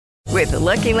With the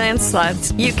Lucky Land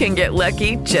Slots, you can get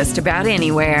lucky just about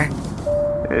anywhere.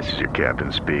 This is your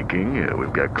captain speaking.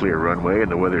 We've got clear runway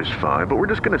and the weather's fine, but we're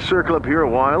just going to circle up here a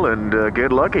while and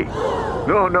get lucky.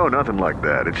 No, nothing like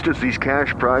that. It's just these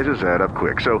cash prizes add up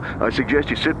quick. So I suggest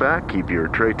you sit back, keep your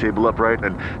tray table upright,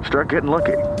 and start getting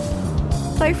lucky.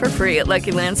 Play for free at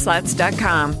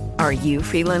LuckyLandSlots.com. Are you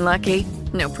feeling lucky?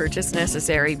 No purchase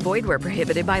necessary. Void where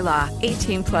prohibited by law.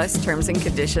 18 plus terms and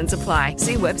conditions apply.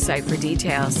 See website for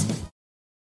details.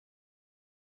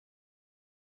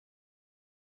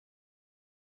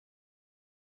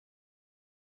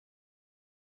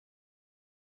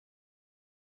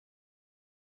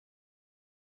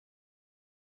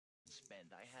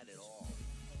 I had it all.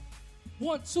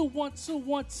 1, 2, 1, 2,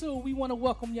 1, 2. We want to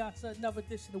welcome y'all to another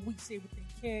edition of We Say What They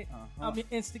Can't. I'm your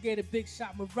instigator, Big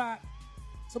Shot Marat.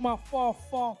 To my far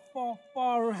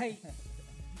right,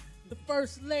 the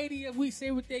first lady of We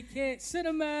Say What They Can't,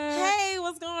 Cinnamon. Hey,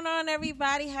 what's going on,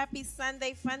 everybody? Happy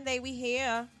Sunday, fun day. We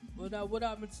here. What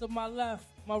up? And to my left,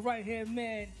 my right-hand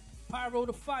man, Pyro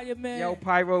the Fireman. Yo,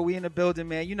 Pyro, we in the building,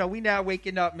 man. You know, we now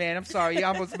waking up, man. I'm sorry.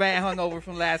 I was mad hungover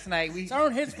from last night.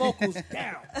 Turn his vocals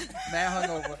down. Mad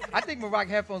hungover. I think Maroc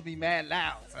headphones be mad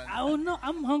loud. Son. I don't know.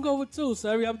 I'm hungover too,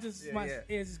 sorry. I'm just, my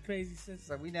ears is crazy.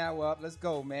 So we now up. Let's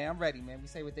go, man. I'm ready, man. We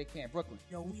say what they can. Brooklyn.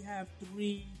 Yo, we have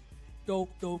 3 dope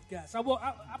guests. I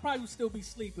probably would still be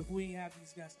asleep if we ain't have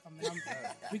these guys coming.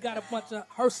 We got a bunch of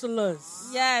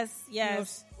Ursulas. Yes. You know,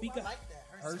 we got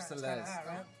Ursulas.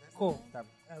 Right? Cool.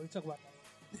 We talk about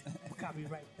that. We'll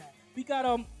copyright that. We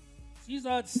got she's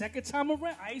second time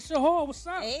around. Aisha Hall, what's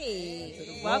up?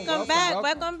 Hey, welcome back.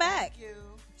 Thank you.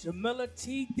 Jamila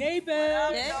T. Davis.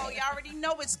 Y'all already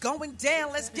know it's going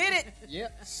down. Let's get it.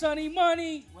 Yep. Sunny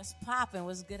Money. What's poppin'?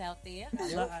 What's good out there?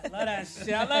 I love that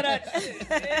shit. I love that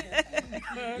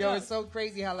shit. Yo, it's so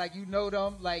crazy how, like, you know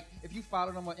them. Like, if you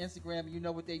follow them on Instagram, you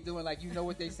know what they doing. Like, you know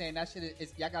what they saying. That shit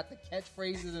is, y'all got the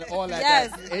catchphrases and all that.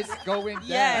 Yes. It's going down.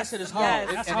 That shit is hard.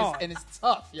 Yes. That's hard. And it's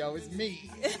tough, yo. It's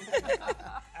me.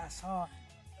 That's hard.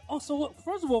 Oh, so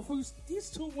first of all, these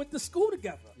two went to school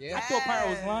together. Yeah. I thought Pyro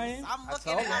was lying. I'm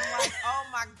looking at it. I'm like, oh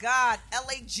my God.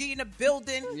 LAG in the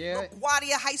building. Yeah.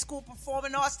 LaGuardia High School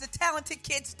Performing Arts. The talented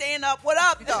kids stand up. What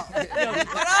up, though?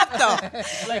 What up, though?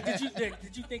 Like, did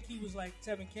you think he was like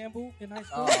Tevin Campbell in high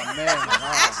school? Oh, man.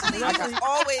 Actually, he was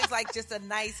always like just a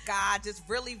nice guy. Just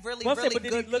really But good.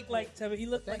 did he look like Tevin? He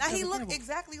looked like Now Tevin he looked Campbell.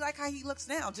 exactly like how he looks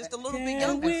now. Just a little bit Can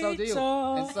younger. we And so do you.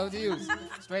 talk? And so do you.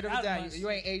 Straight up and down. That's You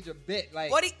ain't aged a bit.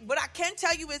 Like, What I can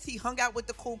tell you is he hung out with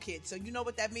the cool kids. So you know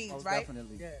what that means, most right?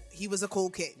 definitely. Yeah. He was a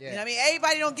cool kid. Yeah. You know what I mean?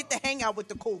 Everybody don't get to hang out with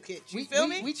the cool kids. You feel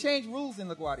me? We changed rules in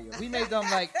LaGuardia. We made them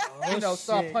like,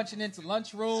 start shit. punching into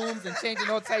lunchrooms and changing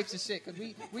all types of shit. Because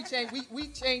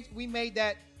we made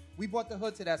that. We brought the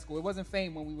hood to that school. It wasn't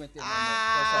Fame when we went there. we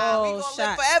gonna live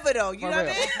forever though. You know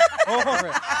what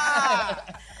I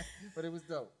mean? But it was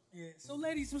dope. Yeah. So,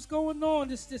 ladies, what's going on?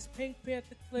 This Pink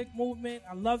Panther Click movement.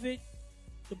 I love it.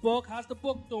 The book. How's the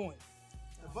book doing?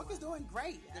 The book is doing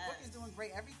great. The book is doing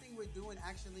great. Everything we're doing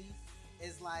actually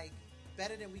is like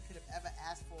better than we could have ever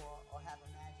asked for or have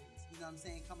imagined. You know what I'm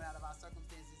saying? Coming out of our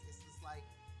circumstances, it's just like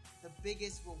the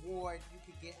biggest reward you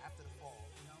could get after the fall.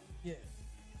 You know? Yeah.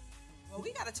 Well,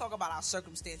 we got to talk about our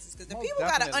circumstances because the Most people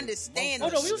got to definitely. understand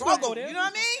Most the definitely. struggle. We was You know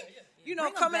what I mean? You know,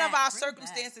 Bring 'em coming back. of our Bring 'em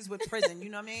circumstances with prison,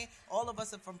 you know what I mean? All of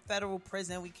us are from federal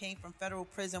prison. We came from federal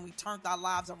prison. We turned our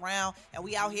lives around, and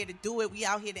we out here to do it. We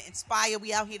out here to inspire.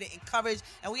 We out here to encourage,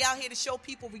 and we out here to show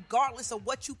people, regardless of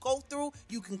what you go through,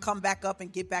 you can come back up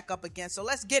and get back up again. So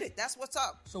let's get it. That's what's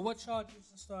up. So, what charges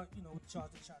start? What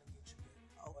charge they try to get you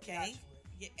with? Okay.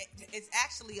 Yeah, it's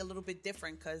actually a little bit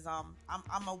different because I'm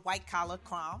a white collar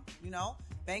crime,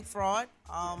 bank fraud.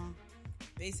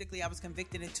 Basically, I was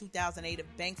convicted in 2008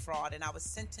 of bank fraud, and I was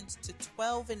sentenced to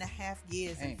 12 and a half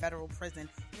years in federal prison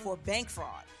for bank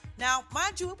fraud. Now,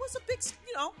 mind you, it was a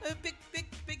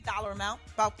big dollar amount,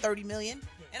 about $30 million.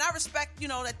 And I respect,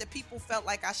 that the people felt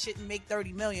like I shouldn't make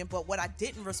 $30 million. But what I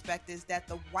didn't respect is that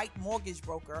the white mortgage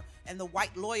broker and the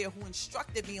white lawyer who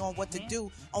instructed me on what to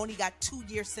do only got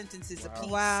 2-year sentences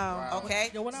apiece. Wow. Okay.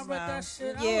 Yo, when I read that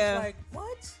shit, I Yeah. was like,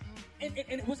 what?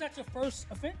 And was that your first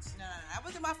offense? No, that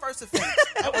wasn't my first offense.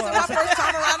 That wasn't my first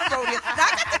time around the rodeo. Now,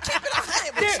 I got to keep it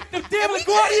 100 with you. The damn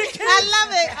LaGuardia kids. I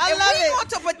love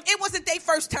it. But it wasn't their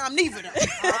first time neither. Though. Okay,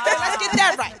 let's get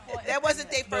that right. That wasn't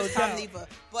their first time neither.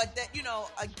 But But, you know,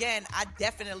 again, I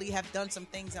definitely have done some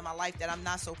things in my life that I'm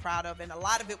not so proud of. And a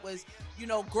lot of it was, you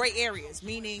know, gray areas,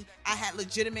 meaning I had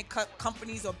legitimate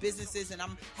companies or businesses and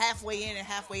I'm halfway in and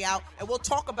halfway out. And we'll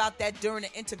talk about that during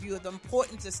the interview, of the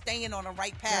importance of staying on the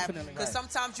right path. Because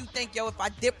sometimes you think, yo, if I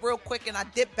dip real quick and I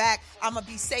dip back, I'm going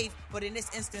to be safe. But in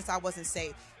this instance, I wasn't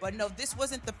safe. But no, this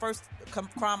wasn't the first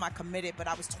crime I committed, but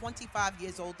I was 25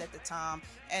 years old at the time.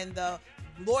 And the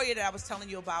lawyer that I was telling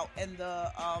you about and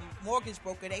the mortgage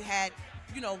broker, they had,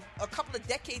 you know, a couple of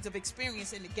decades of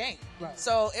experience in the game. Right.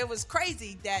 So it was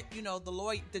crazy that, you know,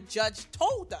 the judge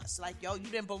told us, like, yo, you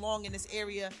didn't belong in this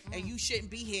area and you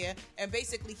shouldn't be here. And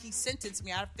basically he sentenced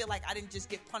me. I feel like I didn't just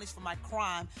get punished for my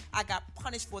crime. I got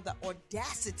punished for the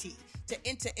audacity to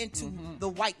enter into the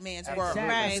white man's world.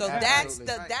 Right. So that's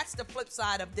the flip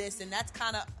side of this. And that's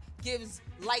kind of gives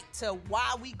light to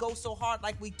why we go so hard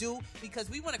like we do,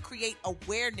 because we want to create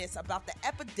awareness about the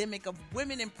epidemic of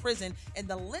women in prison and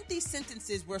the lengthy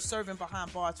sentences we're serving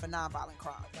behind bars for nonviolent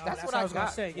crimes. That's what I was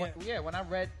gonna say. Yeah. When I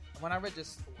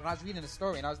was reading the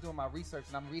story and I was doing my research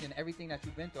and I'm reading everything that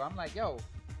you've been through, I'm like, yo,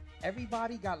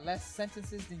 everybody got less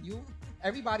sentences than you.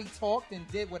 Everybody talked and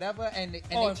did whatever, and they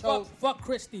chose. Fuck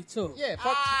Christie too. Yeah,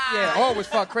 always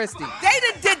fuck Christie.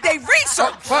 They did their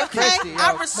research. Fuck Christie.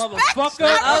 I respect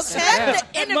the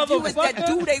interviewers that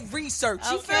do their research.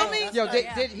 You feel me? Yo,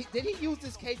 did he use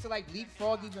this case to like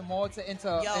leapfrog even more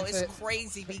into it's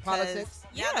crazy because politics?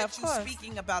 Now that you're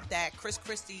speaking about that, Chris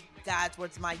Christie, God,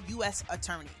 was my U.S.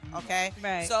 attorney. Okay,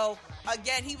 right. So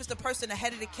again, he was the person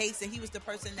ahead of the case, and he was the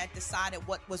person that decided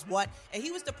what was what, and he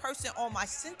was the person on my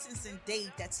sentencing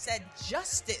date that said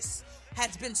justice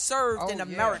has been served in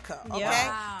America. Okay,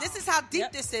 Wow. This is how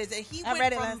deep this is, and he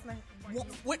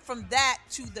went from that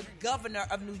to the governor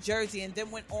of New Jersey and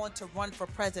then went on to run for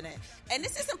president. And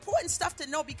this is important stuff to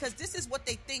know because this is what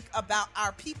they think about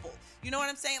our people. You know what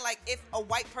I'm saying? Like, if a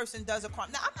white person does a crime.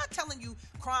 Now, I'm not telling you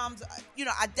crimes, you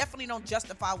know, I definitely don't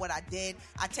justify what I did.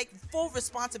 I take full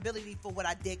responsibility for what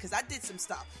I did because I did some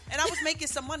stuff. And I was making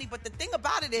some money. But the thing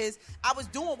about it is, I was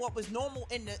doing what was normal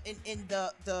in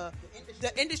the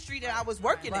industry that I was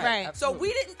working in. Right. So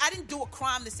I didn't do a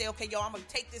crime to say, okay, yo, I'm going to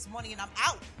take this money and I'm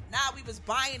out. Now we was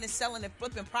buying and selling and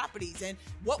flipping properties, and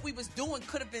what we was doing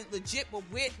could have been legit, but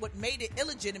what made it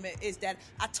illegitimate is that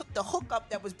I took the hookup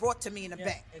that was brought to me in the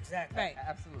bank. Exactly. Right.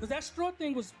 Absolutely. Because that straw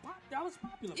thing was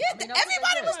popular. Yeah,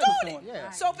 everybody was doing it.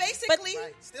 Yeah. So basically,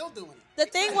 Still doing it. The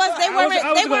thing was,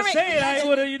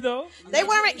 they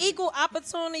weren't equal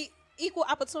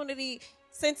opportunity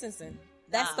sentencing.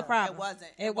 That's the problem.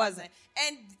 It wasn't.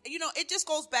 And, you know, it just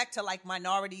goes back to, like,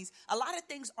 minorities. A lot of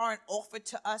things aren't offered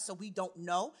to us, so we don't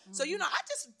know. Mm-hmm. So, you know, I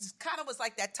just kind of was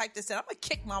like that type that said, I'm going to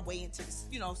kick my way into this,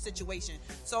 you know, situation.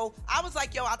 So I was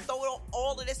like, yo, I'll throw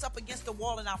all of this up against the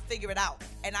wall and I'll figure it out.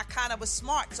 And I kind of was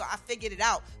smart, so I figured it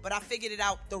out. But I figured it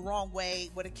out the wrong way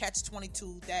with a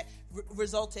catch-22 that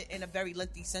resulted in a very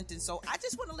lengthy sentence. So I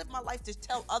just want to live my life to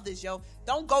tell others, yo,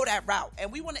 don't go that route.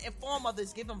 And we want to inform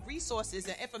others, give them resources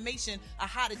and information on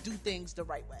how to do things the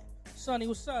right way. Sonny,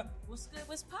 what's up? What's good?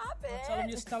 What's poppin'?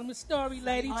 Tell them the story,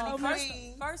 lady.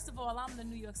 First of all, I'm the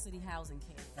New York City housing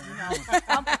kid. You know,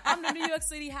 I'm the New York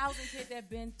City housing kid that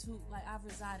been to, like, I've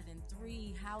resided in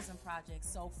 3 housing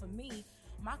projects. So for me,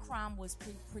 my crime was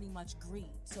pretty much greed.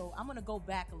 So I'm gonna go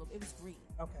back a little. It was greed.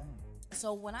 Okay.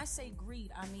 So when I say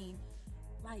greed, I mean,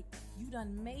 like, you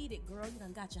done made it, girl. You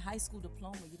done got your high school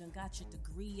diploma. You done got your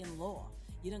degree in law.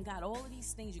 You done got all of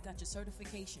these things. You got your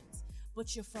certifications.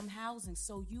 But you're from housing,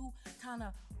 so you kind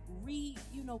of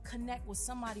connect with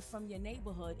somebody from your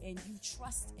neighborhood, and you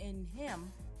trust in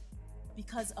him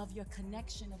because of your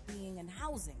connection of being in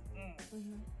housing.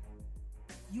 Mm-hmm.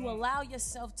 You allow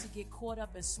yourself to get caught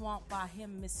up and swamped by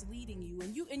him misleading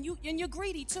you, and you're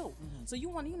greedy too. Mm-hmm. So you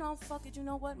want to, fuck it. You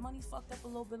know what? Money fucked up a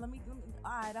little bit. Let me.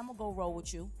 All right, I'm gonna go roll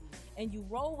with you, and you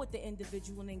roll with the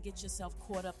individual, and then get yourself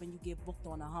caught up, and you get booked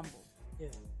on a humble. Yeah.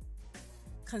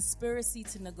 Conspiracy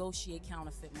to negotiate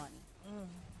counterfeit money.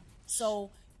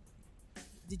 So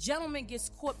the gentleman gets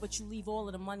caught, but you leave all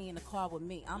of the money in the car with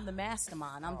me. I'm the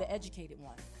mastermind. I'm the educated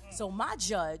one. So my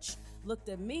judge looked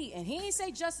at me, and he didn't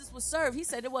say justice was served. He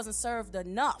said it wasn't served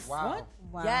enough. Wow. What?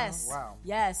 Wow. Yes. Wow.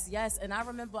 Yes. And I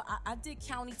remember I did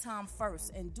county time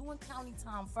first, and doing county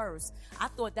time first, I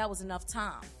thought that was enough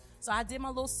time. So I did my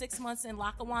little 6 months in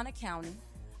Lackawanna County.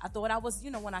 I thought I was,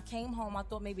 when I came home, I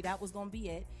thought maybe that was going to be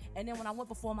it. And then when I went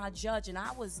before my judge, and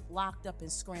I was locked up in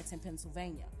Scranton,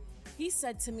 Pennsylvania, he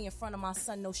said to me in front of my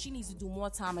son, no, she needs to do more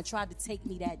time, and tried to take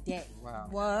me that day. Wow.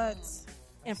 What?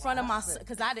 In front of my son,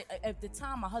 because at the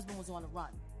time, my husband was on the run.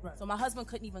 Right. So my husband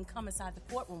couldn't even come inside the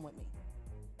courtroom with me.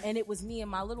 and it was me and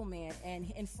my little man.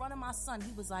 And in front of my son,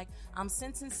 he was like, I'm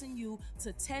sentencing you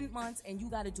to 10 months and you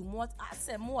got to do more. I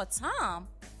said, more time?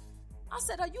 I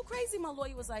said, are you crazy? My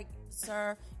lawyer was like,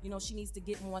 sir, she needs to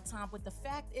get more time. But the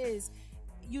fact is,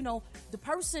 the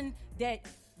person that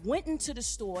went into the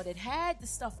store that had the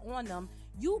stuff on them,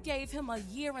 you gave him a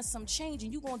year and some change,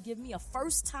 and you gonna give me a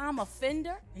first-time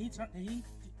offender?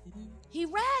 He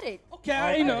ratted.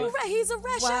 Okay, He's a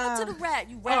rat. Shout out to the rat.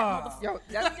 You rat, motherfucker. Yo,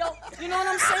 you know what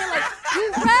I'm saying? Like,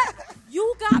 you rat.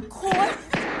 You got caught,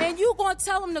 and you gonna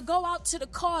tell him to go out to the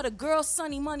car. The girl,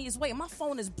 Sonny Money, is waiting. My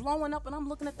phone is blowing up, and I'm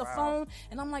looking at the phone,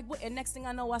 and I'm like, what? And next thing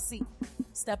I know, I see,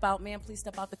 step out, man. Please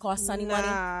step out the car, Sonny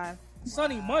Money.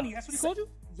 Sonny Money. That's what he called you?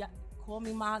 Yeah. Call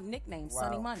me my nickname,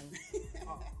 Sonny Money.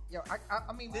 Yo,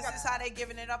 I mean, this is how they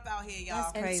giving it up out here, y'all.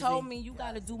 And told me you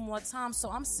got to do more time. So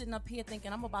I'm sitting up here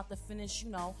thinking I'm about to finish,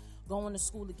 going to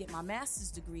school to get my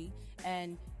master's degree.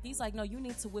 And he's like, no, you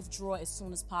need to withdraw as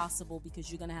soon as possible because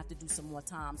you're going to have to do some more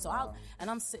time. So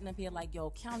I'm sitting up here like, yo,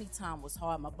 county time was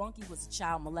hard. My bunkie was a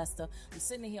child molester. I'm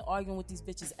sitting here arguing with these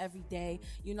bitches every day.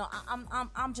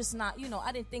 I'm just not,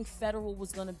 I didn't think federal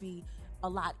was going to be a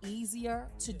lot easier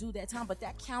to do that time, but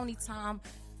that county time,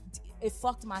 it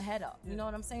fucked my head up. You know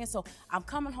what I'm saying? So I'm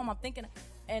coming home, I'm thinking,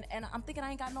 and I'm thinking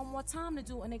I ain't got no more time to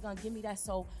do, and they're gonna give me that.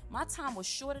 So my time was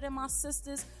shorter than my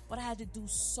sister's, but I had to do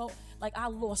I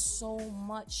lost so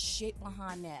much shit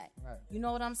behind that. Right. You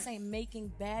know what I'm saying?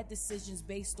 Making bad decisions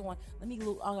based on,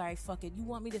 all right, fuck it. You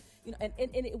want me to, and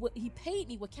he paid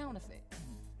me with counterfeit.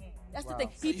 That's the thing.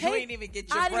 He paid. You ain't even get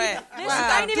your bread.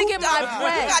 I didn't even get my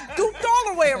bread. You got duped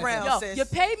all the way around, sis. You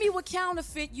paid me with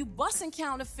counterfeit, you busting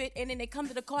counterfeit, and then they come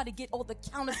to the car to get all the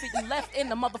counterfeit you left in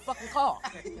the motherfucking car.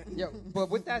 Yo, but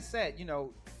with that said,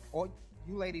 all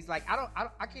you ladies, like,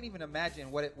 I can't even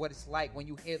imagine what it's like when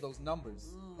you hear those numbers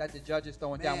that the judge is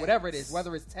throwing down, whatever it is,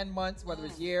 whether it's 10 months, whether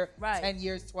it's year, 10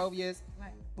 years, 12 years.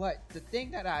 Right. But the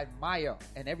thing that I admire,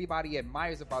 and everybody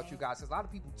admires about you guys, is a lot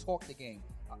of people talk the game,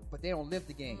 but they don't live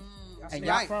the game. And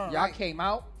y'all came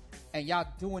out and y'all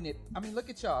doing it. I mean, look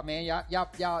at y'all, man.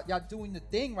 Y'all doing the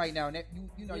thing right now. And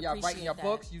y'all writing your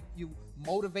books. You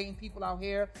motivating people out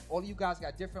here. All of you guys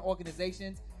got different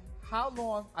organizations. How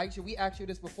long, Aisha, we asked you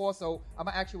this before, so I'm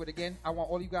going to ask you it again. I want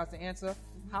all of you guys to answer.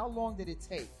 How long did it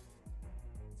take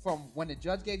from when the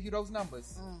judge gave you those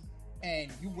numbers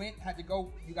and you had to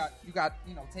go, you got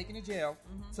taken to jail.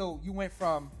 So you went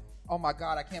from, oh my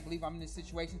God, I can't believe I'm in this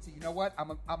situation, to, you know what,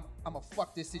 I'm a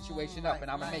fuck this situation up,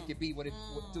 and I'm gonna make it be what it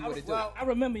do. I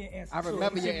remember your answer. I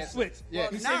remember your answer. Switch. Yeah.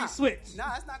 Well, you said you switched.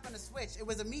 Nah, it's not gonna switch. It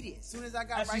was immediate. As soon as I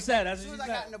got as soon as I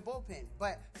got in the bullpen.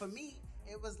 But for me,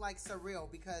 it was like surreal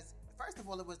because, first of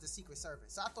all, it was the Secret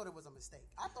Service, so I thought it was a mistake.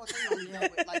 I thought they only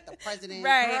dealt with like the president,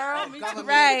 government,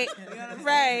 right, you know what I'm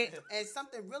right. saying? And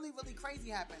something really, really crazy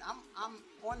happened. I'm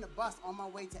on the bus on my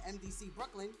way to MDC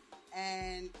Brooklyn,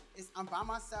 and I'm by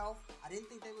myself. I didn't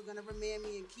think they were gonna remand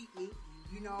me and keep me,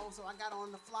 So I got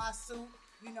on the fly suit,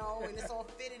 and it's all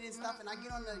fitted and stuff. And I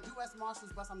get on the U.S.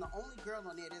 Marshals bus. I'm the only girl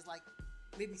on there. There's like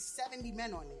maybe 70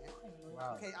 men on there.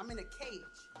 Wow. Okay, I'm in a cage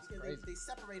because they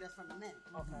separate us from the men.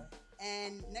 Okay.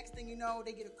 And next thing you know,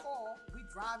 they get a call. We're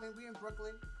in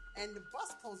Brooklyn, and the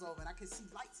bus pulls over, and I can see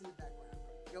lights in the background.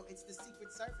 Yo, it's the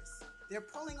Secret Service. They're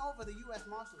pulling over the U.S.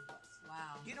 Marshals bus.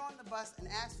 Wow. Get on the bus and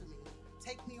ask for me.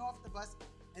 Take me off the bus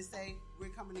and say, we're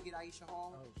coming to get Aisha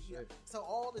Hall. Oh, shit. So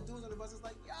all the dudes on the bus is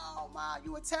like, yo, Ma,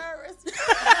 you a terrorist?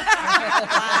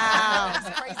 Wow. It's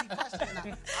a crazy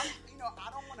question.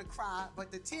 I don't want to cry,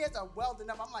 but the tears are welled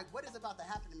enough. I'm like, what is about to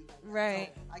happen to me right now?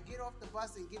 Right. So I get off the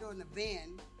bus and get on the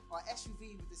van or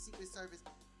SUV with the Secret Service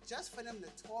just for them to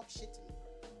talk shit to me.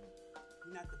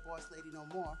 You're not the boss lady no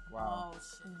more. Wow. Oh,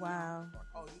 shit. Wow.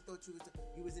 Oh, you thought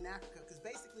you was in Africa. Because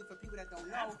basically, for people that don't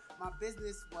know, my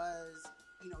business was,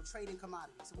 trading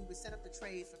commodities. So we would set up the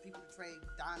trades for people to trade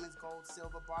diamonds, gold,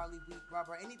 silver, barley, wheat,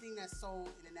 rubber, anything that's sold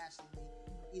internationally,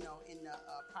 in the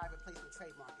private placement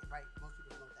trade market, right? Most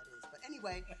people don't know what that is. But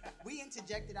anyway, we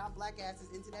interjected our black asses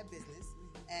into that business.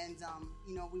 And,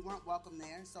 we weren't welcome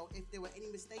there. So if there were any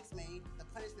mistakes made, the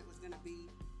punishment was going to be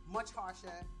much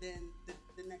harsher than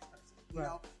the next person.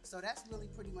 So that's really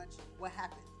pretty much what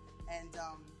happened. And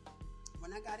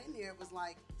when I got in there, it was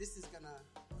like, this is gonna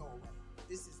go away.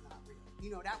 This is not real.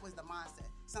 That was the mindset.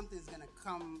 Something's gonna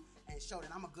come and show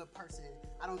that I'm a good person.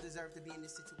 I don't deserve to be in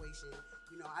this situation.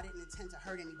 I didn't intend to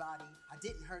hurt anybody. I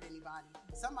didn't hurt anybody.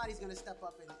 Somebody's gonna step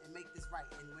up and make this right.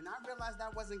 And when I realized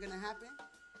that wasn't gonna happen,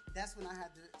 that's when I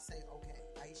had to say, okay,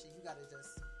 Aisha, you gotta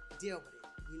just deal with it.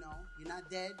 You're not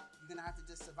dead. You're gonna have to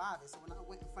just survive it. So when I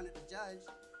went in front of the judge,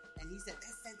 and he said,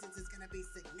 this sentence is going to be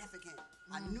significant.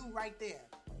 I knew right there,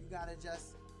 you got to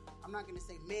just I'm not gonna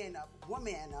say man up,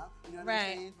 woman up. You know what Right,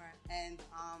 I'm saying? right. And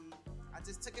I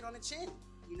just took it on the chin,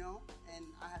 you know, and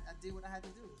I did what I had to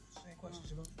do. Same question,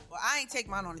 Siobhan. Well, I ain't take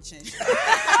mine on the chin.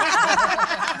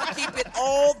 I'm gonna keep it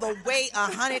all the way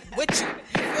 100 with you.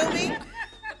 You feel me?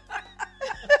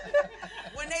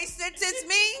 When they sentenced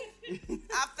me,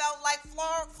 I felt like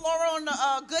Flora on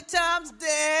the Good Times.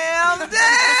 Damn.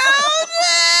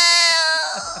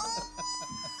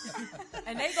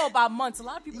 And they go by months. A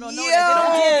lot of people don't know Yo.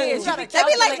 that. They don't They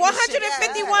be like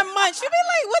 151 months. You be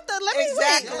like, what the? Let me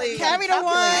Exactly. wait. Carry the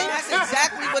one. That's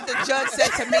exactly what the judge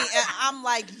said to me. And I'm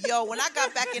like, yo, when I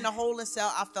got back in the holding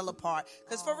cell, I fell apart.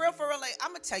 Because for real, like, I'm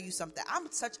going to tell you something. I'm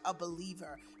such a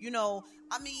believer. You know,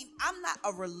 I mean, I'm not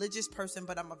a religious person,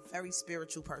 but I'm a very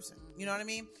spiritual person. You know what I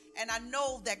mean? And I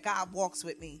know that God walks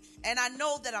with me. And I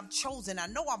know that I'm chosen. I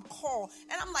know I'm called.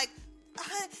 And I'm like,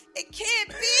 it can't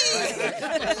be.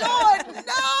 Lord,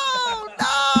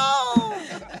 no.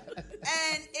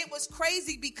 And it was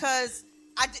crazy because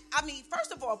I mean,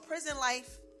 first of all, prison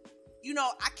life, you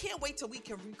know, I can't wait till we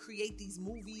can recreate these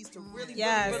movies to really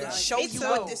show Me you too.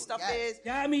 what this stuff is.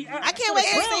 Yeah, I mean, I can't wait to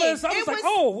see it. I was like,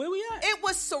 oh, where we at? It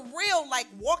was surreal, like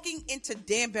walking into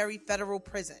Danbury Federal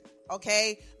Prison.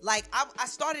 Okay, like I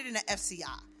started in the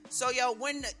FCI. So, yo,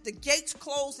 when the gates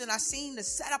closed and I seen the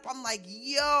setup, I'm like,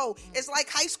 yo, it's like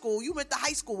high school. You went to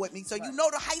high school with me, so you know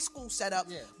the high school setup.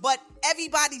 Yeah. But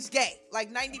everybody's gay.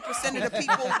 Like 90% of the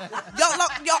people.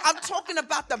 Yo, I'm talking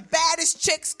about the baddest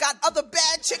chicks got other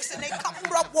bad chicks and they come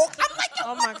up walk. I'm like,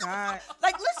 yo, Oh my God.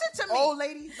 like, listen to me. Old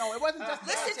ladies? No, it wasn't just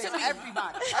Listen to me.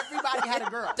 Everybody had a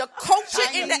girl. The culture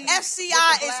in the Chinese, FCI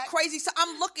with the is black. crazy. So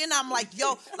I'm looking, I'm like,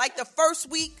 yo, like the first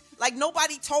week, like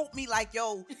nobody told me, like,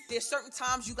 yo, there's certain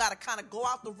times you gotta kind of go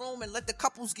out the room and let the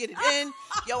couples get it in.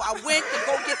 Yo, I went to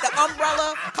go get the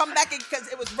umbrella, come back because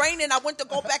it was raining. I went to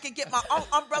go back and get my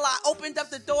umbrella. I opened up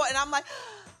the door and I'm like,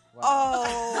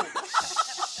 oh,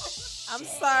 I'm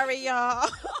sorry, y'all.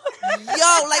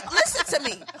 yo, like listen to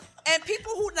me. And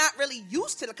people who not really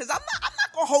used to it, because I'm not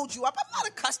gonna hold you up. I'm not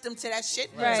accustomed to that shit.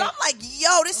 Right. So I'm like,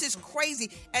 yo, this is crazy.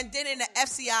 And then in the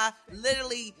FCI,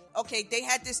 literally, okay, they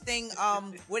had this thing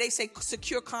where they say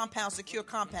secure compound.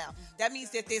 That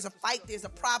means that there's a fight, there's a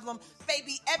problem.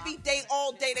 Baby, every day,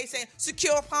 all day, they saying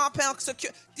secure compound,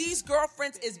 secure. These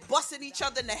girlfriends is busting each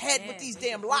other in the head with these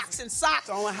damn locks and socks.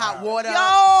 Throwing hot water. Yo,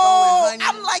 throwing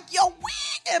honey. I'm like, yo,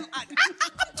 I'm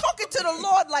talking to the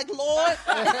Lord like, Lord.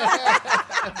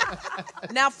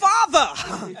 Now, Father,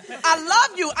 I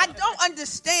love you. I don't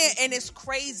understand, and it's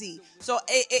crazy. So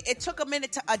it took a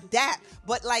minute to adapt.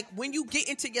 But, like, when you get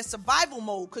into your survival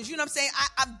mode, because, you know what I'm saying,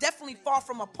 I'm definitely far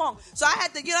from a punk. So I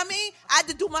had to, you know what I mean? I had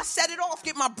to do my set it off,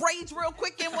 get my braids real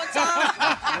quick in one time.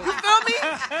 You feel me?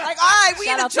 Like, all right, we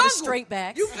Shout in the out to the jungle. straight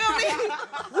backs. You feel me?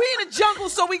 We in the jungle,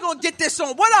 so we gonna get this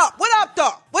on. What up? What up,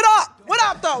 though? What up? What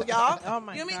up, though, y'all? Oh,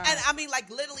 my You know what I mean? God. And I mean, like,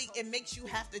 literally, it makes you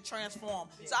have to transform.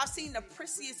 So I've seen the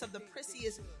prissiest of the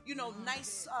prissiest, you know,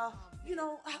 nice,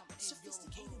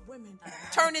 sophisticated women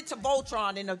turn into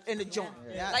Voltron in the joint.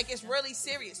 Yes. Like, it's really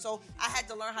serious. So I had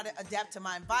to learn how to adapt to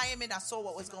my environment. I saw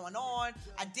what was going on.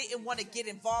 I didn't want to get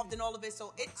involved in all of it.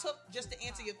 So it took, just to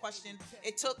answer your question,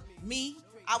 it took me,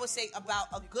 I would say, about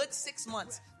a good 6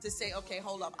 months to say, okay,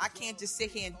 hold up. I can't just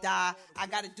sit here and die. I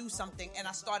got to do something. And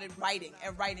I started writing,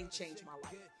 and writing changed my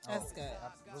life. That's good.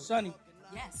 Sonny,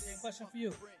 Yes. same question for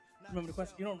you. Remember the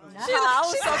question? You don't remember. Nah, I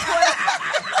was so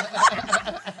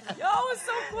caught. Yo, I was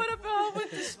so caught up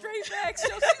with the straight backs.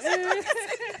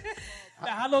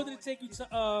 Now, how long did it take you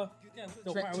to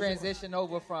Transition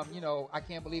over from, you know, I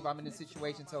can't believe I'm in this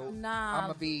situation, so Nah. I'm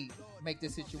gonna make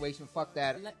this situation, fuck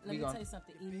that. Let me tell you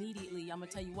something. Immediately, I'm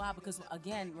gonna tell you why. Because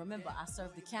again, remember, I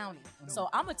served the county, so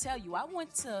I'm gonna tell you. I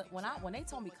went to when they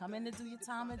told me come in to do your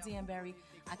time at Danbury.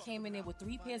 I came in there with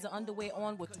 3 pairs of underwear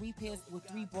on, with 3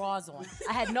 bras on.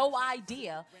 I had no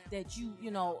idea that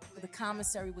you know, the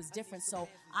commissary was different. So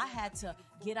I had to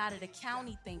get out of the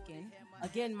county thinking.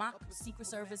 Again, my Secret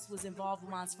Service was involved with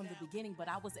mine from the beginning, but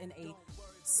I was in a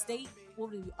state,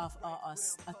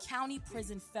 a county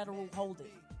prison federal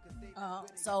holding.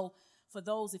 So for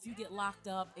those, if you get locked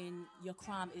up and your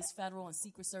crime is federal and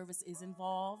Secret Service is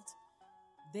involved,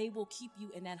 they will keep you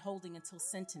in that holding until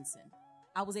sentencing.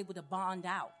 I was able to bond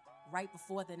out right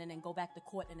before then and then go back to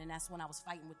court, and then that's when I was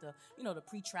fighting with the, you know, the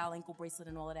pretrial ankle bracelet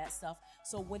and all of that stuff.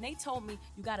 So when they told me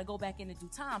you got to go back in and do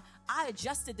time, I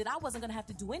adjusted that I wasn't going to have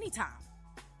to do any time.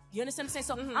 You understand what I'm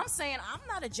saying? So I'm saying I'm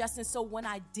not adjusting. So when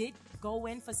I did go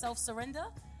in for self-surrender,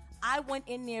 I went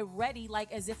in there ready,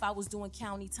 like as if I was doing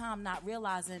county time, not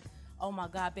realizing, Oh my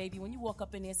God, baby, when you walk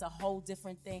up in there, it's a whole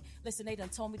different thing. Listen, they done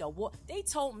told me to walk. They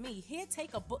told me, here,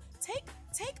 take a book,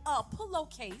 take a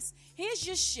pillowcase. Here's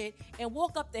your shit, and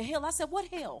walk up the hill. I said, what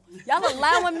hill? Y'all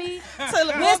allowing me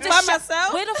to walk by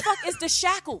myself? Where the fuck is the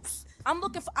shackles? I'm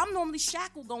normally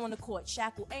shackled going to court.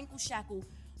 Shackle, ankle shackle,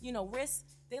 wrist.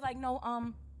 They like, no,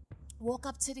 walk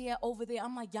up to there, over there.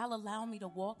 I'm like, y'all allow me to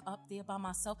walk up there by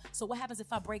myself? So what happens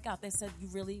if I break out? They said, you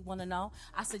really want to know?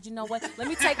 I said, you know what? Let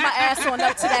me take my ass on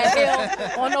up to that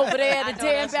hill, on over there to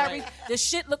Danbury. Right. The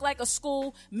shit looked like a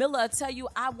school. Miller, I tell you,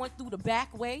 I went through the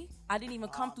back way. I didn't even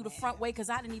come through the front way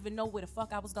because I didn't even know where the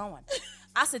fuck I was going.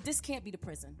 I said, this can't be the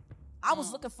prison. I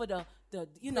was looking for the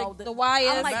wire.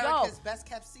 I'm like, America's best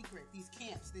kept secret. These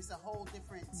camps. There's a whole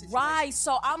different situation. Right.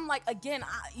 So I'm like, again,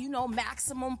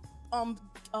 maximum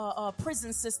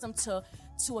prison system to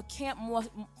a camp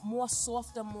more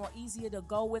softer, more easier to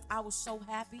go with. I was so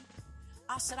happy.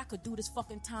 I said I could do this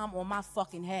fucking time on my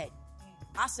fucking head.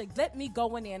 I said, let me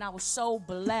go in there, and I was so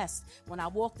blessed. When I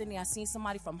walked in there, I seen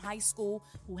somebody from high school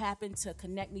who happened to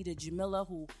connect me to Jamila,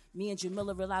 who me and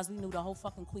Jamila realized we knew the whole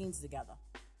fucking Queens together.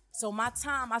 So my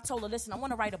time, I told her, listen, I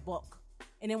want to write a book.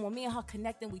 And then when me and her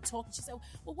connected, we talked, she said,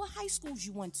 well, what high schools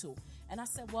you went to? And I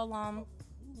said, well, I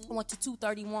went to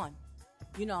 231,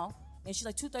 And she's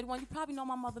like, 231, you probably know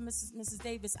my mother, Mrs.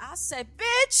 Davis. I said,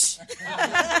 bitch,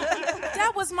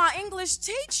 that was my English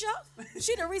teacher.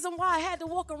 She the reason why I had to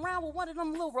walk around with one of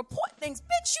them little report things.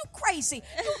 Bitch, you crazy.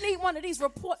 You need one of these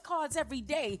report cards every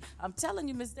day. I'm telling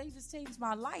you, Miss Davis changed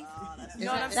my life. You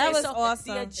know what I'm saying? That was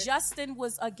awesome. The adjusting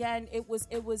was, again, it was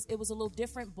a little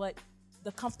different, but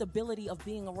the comfortability of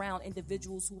being around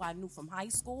individuals who I knew from high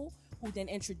school, who then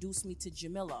introduced me to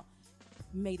Jamila,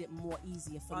 made it more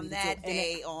easier for me to do. That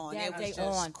day on. That it day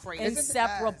was on. Crazy.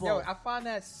 Inseparable. Yo, I find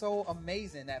that so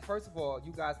amazing that, first of all,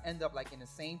 you guys end up like in the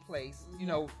same place.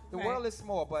 The world is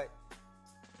small, but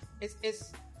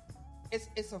it's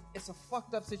a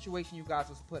fucked up situation you guys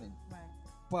was put in. Right.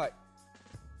 But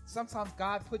sometimes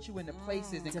God puts you in the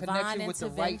places and connects you with the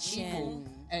right people.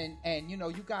 And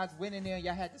you guys went in there,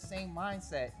 y'all had the same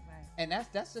mindset. And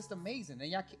that's just amazing.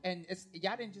 And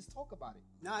y'all didn't just talk about it.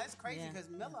 No, it's crazy because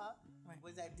Miller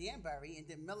was at Danbury, and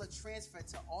then Miller transferred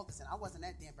to Alderson. I wasn't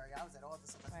at Danbury. I was at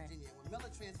Alderson, West Virginia. When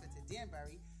Miller transferred to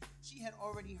Danbury, she had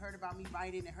already heard about me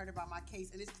writing and heard about my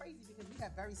case. And it's crazy because we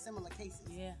have very similar cases.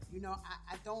 Yeah.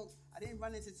 I didn't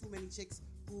run into too many chicks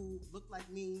who looked like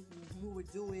me, who were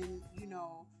doing,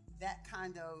 that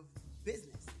kind of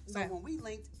business. So when we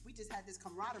linked, we just had this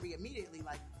camaraderie immediately,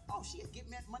 like, oh, she a get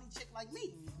money chick like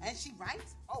me. And she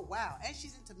writes, oh, wow. And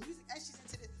she's into music, and she's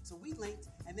into this. So we linked,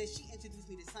 and then she introduced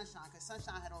me to Sunshine, because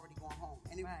Sunshine had already gone home.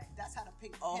 And that's how the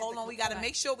Pink Oh, hold on. We got to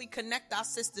make sure we connect our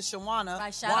sister, Shawana.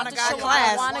 Right, Shawana got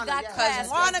class.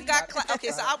 Shawana got class. Okay,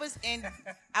 so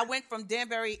I went from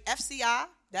Danbury FCI,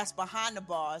 that's behind the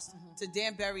bars, to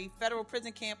Danbury Federal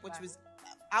Prison Camp, which was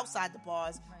outside the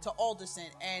bars, to Alderson.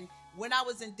 And when I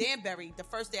was in Danbury, the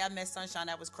first day I met Sunshine,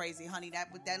 that was crazy, honey. That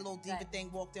little diva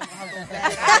thing walked in with her little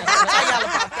bag. Tell y'all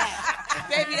about that,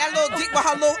 baby. That little diva with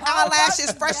her little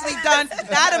eyelashes freshly done.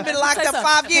 Now I done been locked up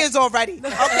 5 years already.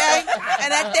 Okay,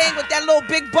 and that thing with that little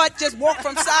big butt just walked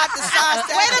from side to side.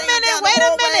 Wait a minute.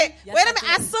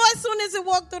 I saw as soon as it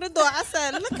walked through the door. I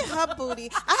said, "Look at her booty."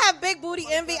 I have big booty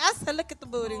envy. I said, "Look at the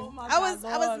booty." I was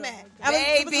mad.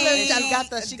 Baby,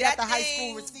 she got the high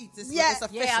school receipts. It's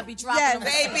official. Yeah, I be dropping them.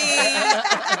 Baby.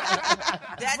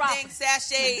 That thing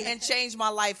sashayed and changed my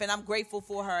life, and I'm grateful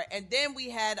for her. And then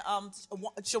we had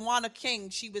Shawana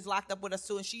King. She was locked up with us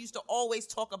too, and she used to always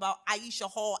talk about Aisha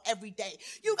Hall every day.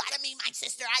 You gotta meet my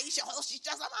sister Aisha Hall. She's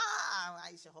just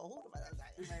Aisha Hall.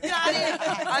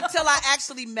 Until I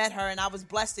actually met her, and I was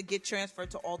blessed to get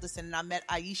transferred to Alderson, and I met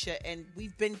Aisha, and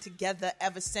we've been together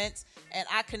ever since. And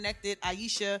I connected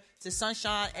Aisha to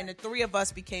Sunshine, and the three of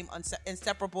us became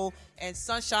inseparable. And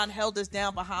Sunshine held us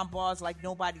down behind bars like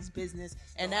nobody's business,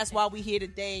 and that's why we're here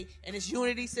today. And it's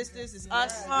Unity Sisters, it's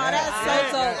us. Oh,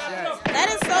 that's so dope. That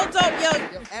is so dope,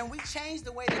 yo. And we changed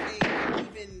the way that they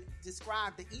even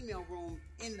described the email room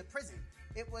in the prison.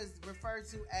 It was referred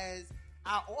to as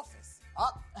our office.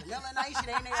 Jamila and Aisha,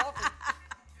 they in their office.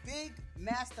 Big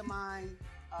mastermind,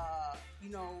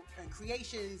 and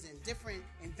creations and different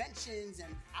inventions,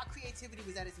 and our creativity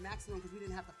was at its maximum because we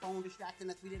didn't have the phone distracting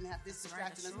us. We didn't have this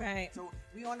distracting us. Right. So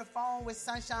we on the phone with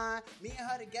Sunshine, me and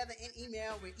her together in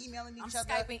email. We're emailing each other.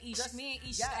 Skyping me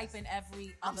and Skyping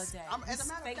every other day. As a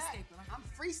matter of fact, I'm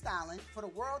freestyling for the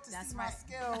world to see my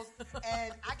skills,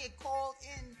 and I get called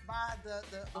in by the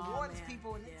wards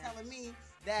people, and they're telling me,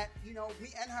 that, you know, me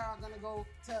and her are going to go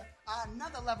to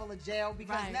another level of jail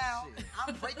because now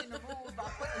I'm breaking the rules by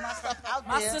putting my stuff out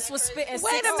there. My sis was spitting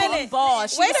Wait a minute.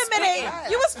 bars. Wait a minute.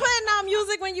 You was putting out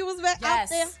music when you was out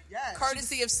there? Yes.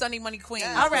 Courtesy of Sunny Money Queen.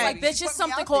 All right, She bitch, put it's me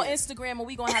something out called there. Instagram, and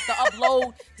we gonna have to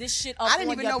upload this shit up I didn't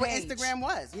on even your know what page. Instagram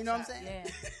was. You know what I'm saying?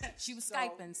 Yeah, she was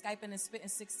Skyping and spitting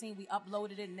 16. We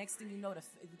uploaded it. Next thing you know,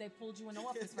 they pulled you in the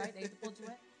office, right? They pulled you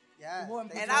in. Yeah.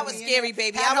 And I was scary,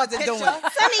 baby. I wasn't doing it.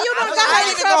 Sonny, you don't got I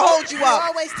ain't even gonna hold you You're up.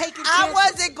 always taking I chances.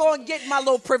 wasn't going to get my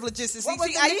little privileges. See, What was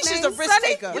the Aisha's a nickname? risk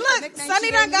taker. Look,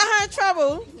 Sonny done got her in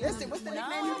trouble. Listen, what's the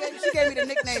nickname you gave me? She gave me the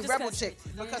nickname Rebel Chick.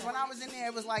 Because when I was in there,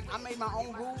 it was like I made my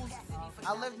own rules.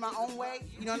 I lived my own way.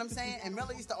 You know what I'm saying? And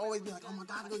Miller used to always be like, oh my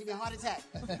God, you're going to give me a heart attack.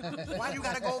 Why you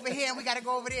got to go over here and we got to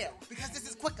go over there? Because this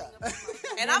is quicker.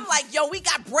 And I'm like, yo, we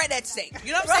got bread at stake.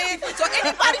 You know what I'm saying? So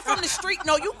anybody from the street,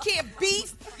 no, you can't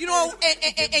beef, you know,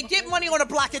 and get money on the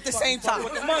block at the same time.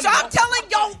 So I'm telling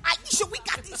yo, Aisha, we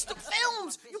got these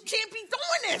films. You can't be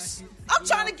doing this. I'm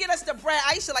trying to get us the bread.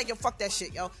 Aisha like, yo, fuck that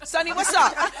shit, yo. Sonny, what's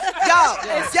up? Yo.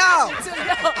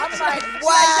 I'm like,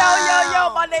 Wow.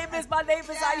 yo, my name is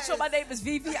Aisha, my name is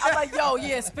Vivi. I'm like, yo,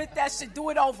 yeah, spit that shit, do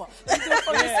it over. Let's do it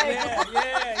for the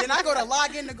sake. Then I go to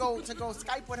log in to go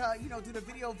Skype with her, you know, do the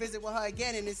video visit with her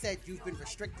again, and it said, you've been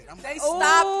restricted. I'm They like, stopped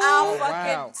our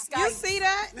wow. fucking Skype. You see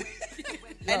that?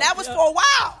 And that was for a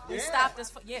while. They stopped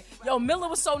us. Yo, Miller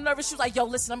was so nervous. She was like, yo,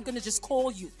 listen, I'm going to just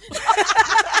call you.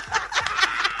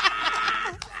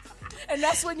 And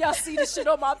that's when y'all see the shit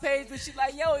on my page when she's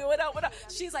like, yo, what up?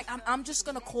 She's like, I'm just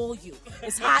going to call you.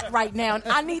 It's hot right now. And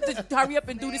I need to hurry up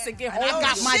and do this and get home. I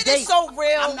got my Shit date. is so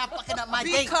real. I'm not fucking up my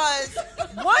date. Because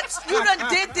once you done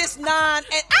did this and I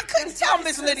couldn't tell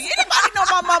Miss Liddy. Anybody know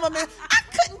my mama, Miss? I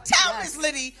couldn't tell Miss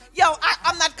Liddy, yo,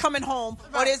 I'm not coming home,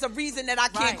 or there's a reason that I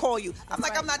can't call you. I'm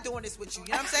like, I'm not doing this with you.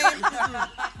 You know what I'm saying?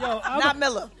 Yo, Not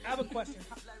Miller. I have a question.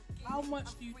 How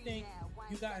much do you think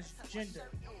you guys' gender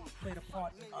played a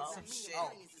part in this? Shit.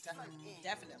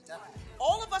 Definitely.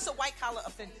 All of us are white collar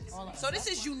offenders. So this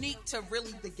is unique to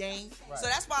really the game. Right. So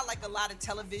that's why like a lot of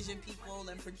television people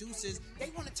and producers,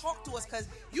 they want to talk to us because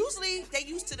usually they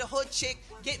used to the hood chick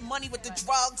getting money with the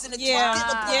drugs and the drug dealer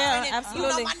boyfriend. And, absolutely.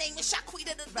 you know, my name is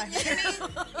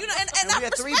Shaquita. You know, and And I we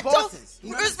had three respect bosses. to,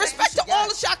 You understand? respect to all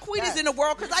the Yes. Shaquitas in the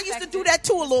world because I used to do that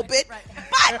too a little bit.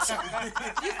 But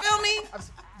you feel me?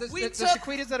 The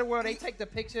Shaquitas of the world, they take the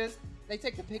pictures. They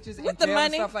take the pictures in With the jail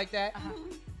money. and stuff like that.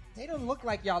 They don't look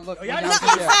like y'all look. when y'all y'all look- in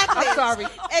jail. Exactly. I'm sorry.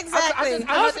 Exactly.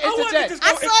 I want to interject.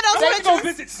 I saw those I go pictures.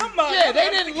 visit somebody. Yeah, they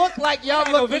didn't look like y'all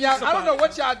go look when visit y'all. I don't know somebody.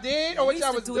 what y'all did or what We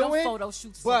y'all used was to do them doing. photo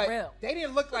shoots for but real. they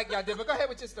didn't look like y'all did. But go ahead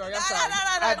with your story. I'm No, sorry.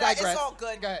 no, digress. it's all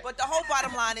good. Go ahead. But the whole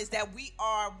bottom line is that we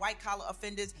are white collar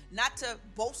offenders, not to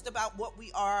boast about what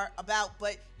we are about,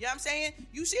 but you know what I'm saying?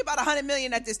 You see about 100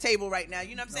 million at this table right now.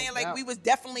 You know what I'm saying? Like doubt. we was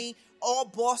definitely all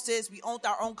bosses. We owned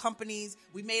our own companies.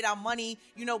 We made our money.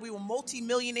 You know, we were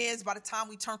multi-millionaires by the time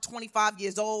we turned 25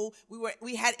 years old.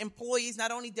 We had employees.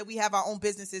 Not only did we have our own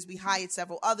businesses, we hired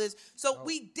several others. So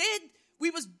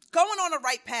we was going on the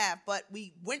right path, but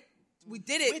we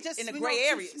did it in the gray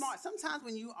areas. Smart. Sometimes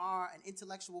when you are an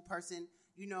intellectual person,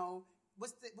 you know,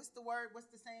 what's the word? What's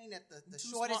the saying that the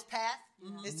shortest path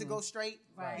is to go straight?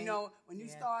 Right. You know, when you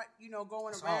start, you know,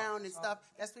 going around and stuff,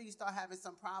 that's where you start having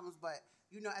some problems. But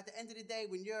you know, at the end of the day,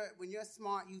 when you're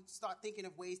smart, you start thinking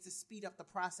of ways to speed up the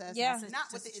process. Yeah. Not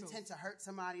with the intent to hurt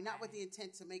somebody, not with the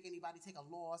intent to make anybody take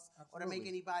a loss or to make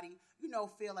anybody, you know,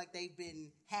 feel like they've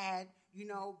been had, you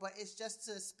know, but it's just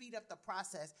to speed up the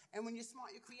process. And when you're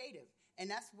smart, you're creative. And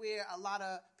that's where a lot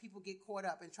of people get caught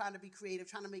up in trying to be creative,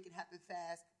 trying to make it happen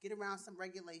fast, get around some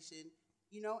regulation,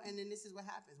 you know, and then this is what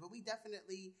happens. But we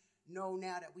definitely know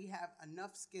now that we have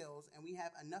enough skills and we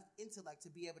have enough intellect to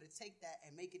be able to take that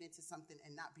and make it into something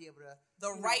and not be able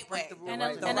to break the rules. And,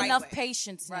 The and right enough way.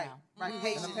 patience Right, now. right.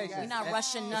 Patience. Patience. We're not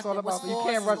rushing It's nothing. all about What's you forced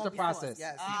can't rush won't the be forced. process.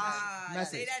 Yes.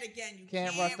 Message. Say that again. You Can't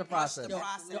can't rush the rush process. the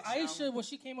process. Yo, Aisha, when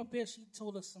she came up here, she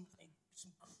told us some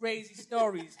crazy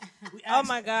stories. We Oh asked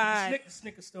my God.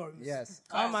 Snicker stories. Yes.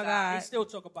 Oh my We God. still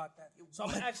talk about that. So I'm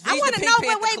gonna ask I you. want the to Pink know,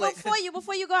 Panther but wait, click.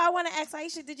 before you go, I want to ask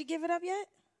Aisha, did you give it up yet?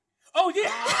 Oh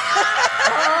yeah.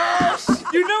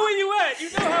 You know where you at. You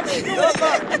know how we do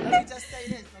it. Let me just say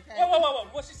this, okay? Whoa.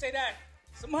 What she say that?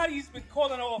 Somebody's been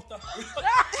calling her off the.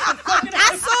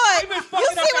 I saw it. He been You fucking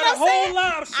see up what that I'm whole saying?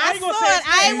 live. So I ain't gonna saw say it. his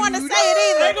I ain't name. want to say it I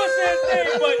ain't either. gonna say his name,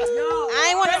 but I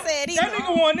ain't want to say it that either.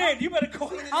 nigga want in. You better call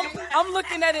him. I'm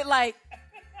looking at it like,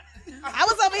 I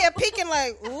was over here peeking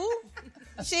like, ooh,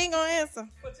 she ain't gonna answer.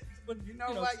 But You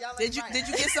know what? Y'all Did you ain't did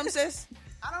right. you get some, sis?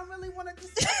 I don't really want to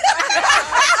discuss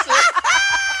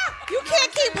You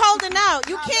can't keep holding out.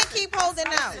 You can't keep holding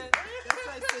out.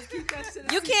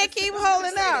 You can't keep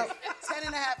holding out. 10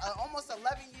 and a half, almost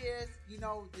 11 years. You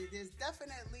know, there's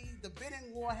definitely the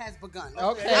bidding war has begun.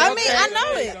 Okay. I mean, I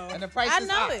know it. And the price I is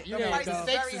know high. it. You The know, price the is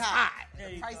stakes very is high. high.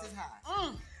 The price is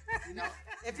high. You know,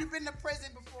 if you've been to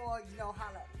prison before, you know,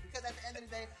 holla at me. Because at the end of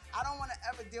the day, I don't want to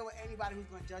ever deal with anybody who's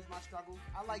going to judge my struggle.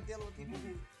 I like dealing with people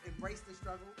who embrace the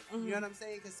struggle. You know what I'm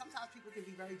saying? Because sometimes people can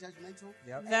be very judgmental.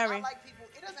 Yep. And I like people,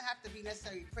 it doesn't have to be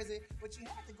necessarily prison, but you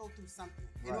have to go through something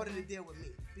in order to deal with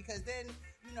me. Because then,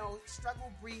 you know, struggle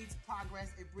breeds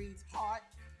progress. It breeds heart,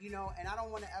 you know, and I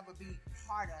don't want to ever be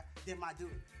harder than my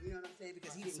dude. You know what I'm saying?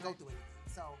 Because he didn't go through it.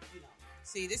 So, you know.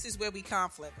 See, this is where we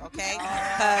conflict, okay?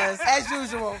 Because As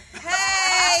usual.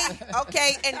 hey,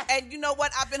 okay, and you know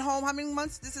what? I've been home how many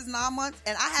months? This is 9 months,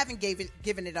 and I haven't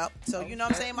given it up. So you know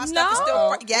what I'm saying? My stuff is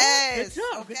still yes. Good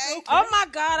job. Okay. Oh my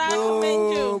God, I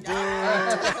commend you.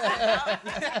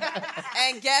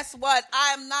 And guess what?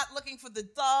 I am not looking for the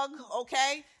thug,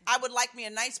 okay? I would like me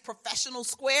a nice professional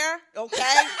square,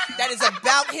 okay? That is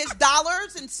about his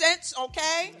dollars and cents,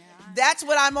 okay? That's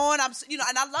what I'm on. You know,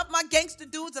 and I love my gangster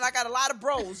dudes, and I got a lot of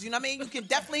bros. You know what I mean? You can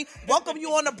definitely welcome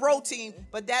you on the bro team,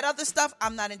 but that other stuff,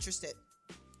 I'm not interested.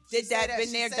 Did that,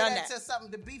 been there, done that. Till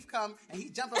something, the beef come, and he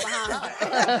jumping behind her.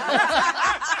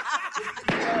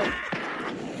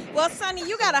 Well, Sonny,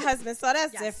 you got a husband, so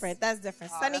that's Yes. different. That's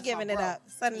different. Oh, Sonny that's giving my it bro. up.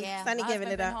 Sonny giving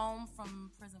it been up. home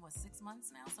from prison, 6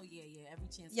 months now? So yeah, every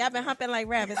chance. Y'all been humping like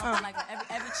rabbits, huh? Like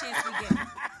every chance we get.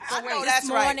 I know This that's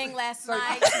right. morning, last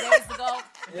night, 2 days ago.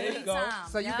 There you go. anytime.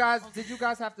 So Yep. did you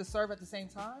guys have to serve at the same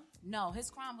time? No,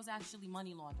 his crime was actually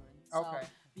money laundering. So, Okay.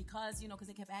 Because, because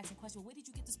they kept asking questions, where did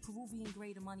you get this Peruvian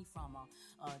grade of money from?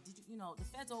 Did you, the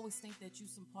feds always think that you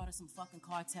some part of some fucking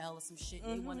cartel or some shit.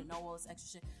 They want to know all this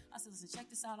extra shit. I said, listen, check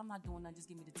this out. I'm not doing that. Just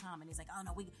give me the time. And he's like, oh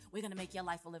no, we're going to make your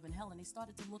life a living hell. And they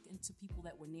started to look into people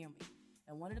that were near me.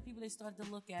 And one of the people they started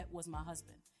to look at was my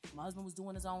husband. My husband was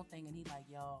doing his own thing, and he like,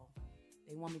 yo,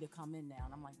 they want me to come in now.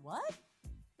 And I'm like, what?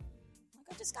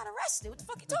 I just got arrested. What the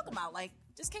fuck you talking about? Like,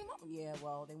 just came up. Yeah,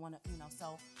 well, they want to,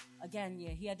 so again,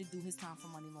 yeah, he had to do his time for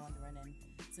money laundering. And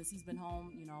since he's been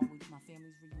home, my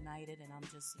family's reunited, and I'm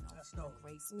just, That's dope. in a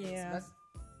great space. Yeah.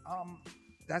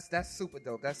 That's super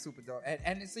dope. That's super dope.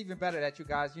 And it's even better that you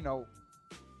guys, you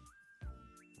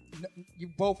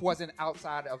both wasn't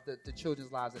outside of the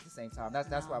children's lives at the same time.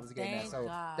 That's why I was getting that. So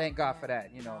thank God for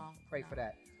that. Pray for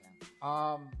that.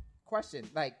 Yeah. Question,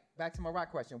 like back to my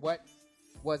rock question. What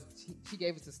was she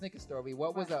gave us the Snickers story?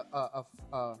 What was Yo,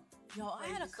 I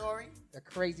had a story. a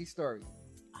crazy story?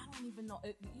 I don't even know.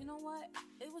 You know what?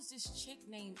 It was this chick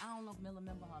named, I don't know if Miller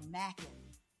remember her, Mackin.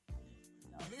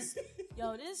 This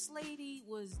lady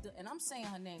was, and I'm saying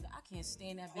her name. I can't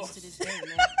stand that bitch to this day,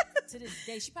 man. To this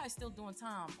day, she probably still doing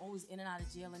time. Always in and out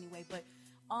of jail anyway. But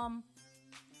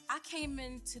I came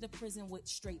into the prison with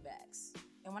straight backs.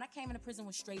 And when I came into prison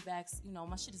with straight backs,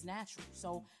 my shit is natural.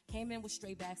 So came in with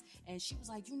straight backs, and she was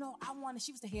like, she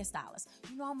was the hairstylist.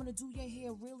 I'm gonna do your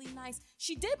hair really nice.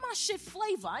 She did my shit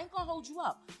flavor. I ain't gonna hold you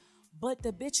up. But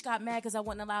the bitch got mad because I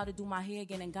wasn't allowed to do my hair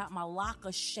again and got my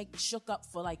locker shook up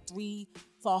for a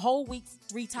whole week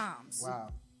 3 times.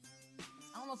 Wow.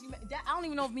 I don't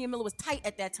even know if me and Miller was tight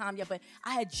at that time yet, but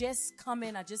I had just come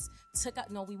in. I just took out.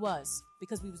 No, we was,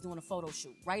 because we was doing a photo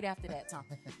shoot right after that time.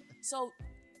 So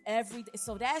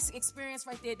that's experience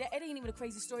right there. It ain't even a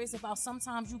crazy story. It's about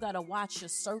sometimes you gotta watch your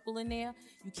circle in there.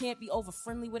 You can't be over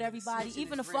friendly with everybody.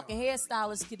 Even the fucking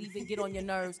hairstylist could even get on your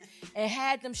nerves. And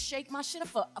had them shake my shit up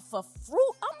for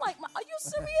fruit. I'm like, are you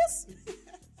serious?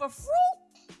 For fruit?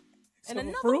 And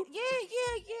another fruit? Yeah.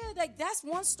 Like that's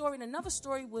one story. And another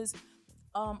story was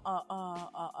a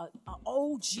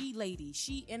OG lady.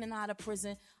 She in and out of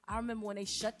prison. I remember when they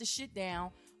shut the shit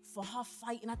down for her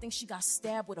fight, and I think she got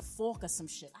stabbed with a fork or some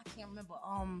shit. I can't remember.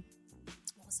 What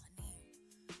was her name?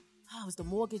 Oh, it was the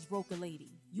mortgage broker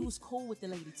lady. You was cool with the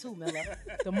lady too, Miller.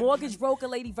 The mortgage broker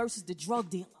lady versus the drug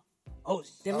dealer.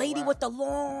 The lady with the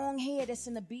long hair that's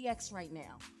in the BX right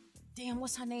now. Damn,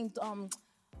 what's her name?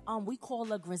 We call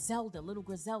her Griselda, little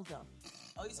Griselda.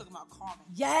 Oh, you talking about Carmen?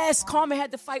 Yes, Carmen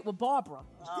had to fight with Barbara.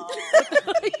 Oh.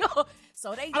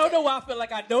 So they. I don't know why I feel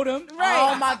like I know them. Right.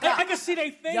 Oh my God. I can see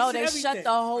their face. Yo, and they everything. shut the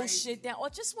whole shit down. Or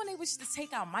just when they used to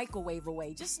take our microwave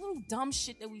away. Just little dumb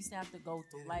shit that we used to have to go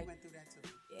through. We went through that too.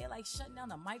 Yeah, like shutting down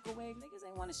the microwave. Niggas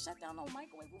ain't want to shut down no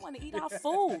microwave. We want to eat our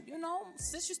food,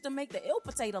 Sis used to make the ill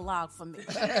potato log for me.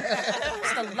 I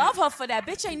used to love her for that.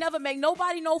 Bitch ain't never make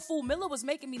nobody no food. Miller was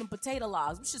making me them potato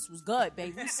logs. Them shits was good,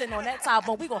 baby. We sitting on that top,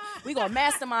 but we gonna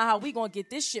mastermind how we gonna get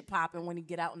this shit popping when he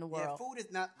get out in the world. Yeah, food is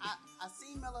not. I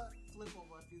seen Miller flip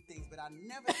over a few things, but I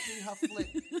never seen her flip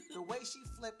the way she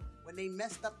flipped when they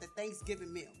messed up the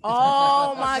Thanksgiving meal.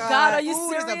 Oh my God, are you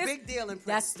Food serious? is a big deal in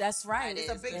prison. That's right. It's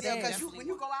a big It deal is. because when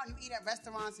you go out and you eat at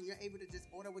restaurants and you're able to just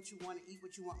order what you want and eat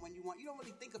what you want when you want, you don't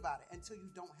really think about it until you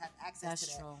don't have access That's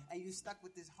to that. true. And you're stuck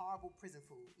with this horrible prison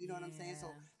food. You know what I'm saying? So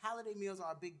holiday meals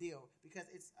are a big deal because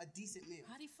it's a decent meal.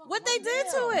 What they did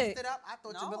to it? Stood up, I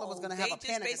thought Jamila was going to have a They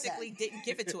panic just basically attack. didn't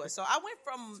give it to us. So I went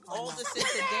from Alderson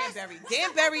to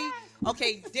Danbury.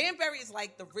 Danbury is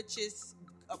like the richest.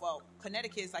 Well,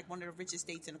 Connecticut is like one of the richest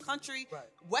states in the country. Right.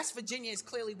 West Virginia is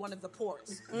clearly one of the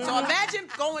poorest. So imagine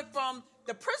going from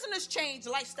the prisoners change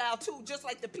lifestyle too, just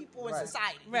like the people in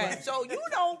society. Right. So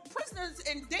prisoners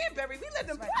in Danbury, we live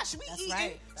in plush. We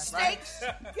eating steaks. Right.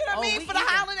 You know what I mean? For the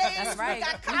holidays, That's right. we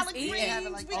got collard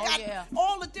greens. We got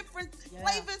all the different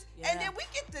flavors, and then we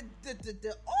get the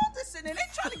Alderson, and they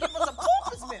trying to give us a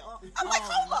paupers meal. I'm like,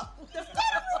 hold up,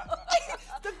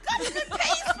 the government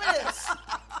pays for this.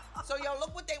 So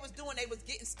look what they was doing. They was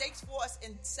getting steaks for us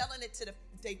and selling it to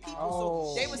they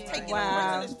people. So they was taking the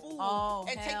prisoners' food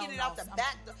and taking it out the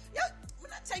back.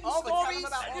 When I tell you stories,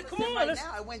 come on, right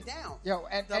now it went down. Yo,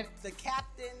 and the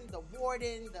captain, the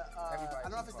warden, I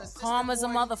don't know if it's the assistant Calm as a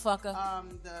warden, motherfucker.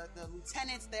 The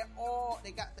lieutenants, they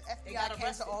got the FBI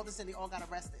came to Alderson, they all got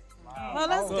arrested. Wow. Well,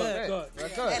 that's good.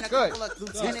 That's good. And a Good. couple of Just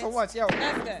lieutenants. for once, yo.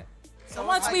 That's good. For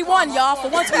once we won, y'all. For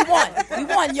once we won. We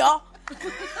won, y'all.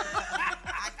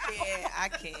 I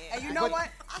can't. And you know what?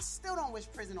 I still don't wish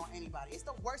prison on anybody. It's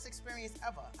the worst experience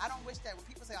ever. I don't wish that. When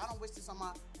people say, I don't wish this on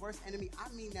my worst enemy, I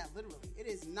mean that literally. It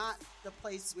is not the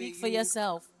place Speak for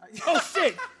yourself. Oh,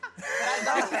 shit.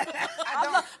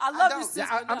 I love you, sister.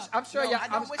 I'm sure y'all. I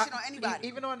don't wish it on anybody.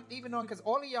 Even on, because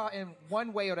all of y'all in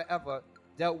one way or the other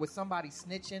dealt with somebody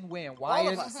snitching, wearing All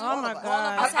wires. of us. Oh, all my of us.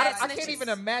 God. I can't even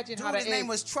imagine Dude, how that his name is.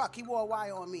 was Truck. He wore a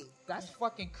wire on me. That's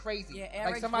fucking crazy. Yeah,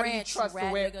 Eric like somebody Branch, you trust rat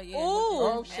to wear. nigga, yeah.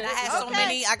 Oh shit! And I had so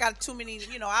many. I got too many.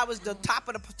 I was the top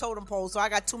of the totem pole, so I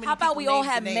got too many. How about people we all names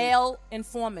to have name. male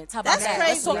informants? How about That's that?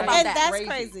 crazy. Let's talk about And that. that's Crazy.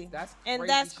 crazy. That's And crazy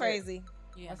that's shit. crazy.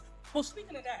 Yeah. Well,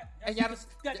 speaking of that, And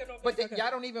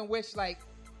y'all don't even wish like.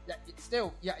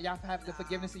 Still, y'all have the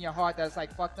forgiveness in your heart that's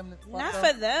like fuck them. Not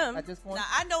for them. At this point. Now,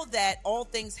 I know that all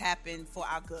things happen for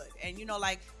our good. And,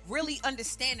 really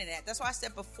understanding that. That's why I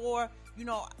said before,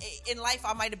 in life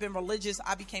I might have been religious.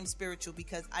 I became spiritual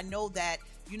because I know that,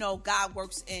 God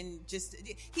works in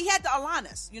he had to align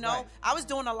us, Right. I was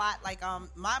doing a lot like,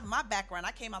 my background,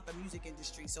 I came out the music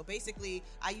industry. So basically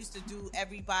I used to do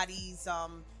everybody's,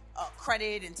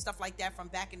 credit and stuff like that from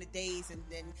back in the days, and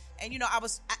I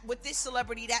was with this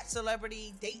celebrity, that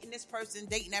celebrity, dating this person,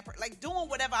 dating that person, like doing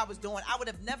whatever I was doing. I would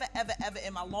have never ever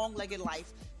in my long-legged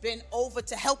life been over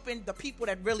to helping the people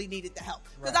that really needed the help,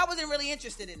 because I wasn't really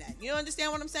interested in that. You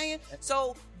understand what I'm saying?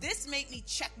 So this made me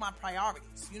check my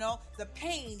priorities. The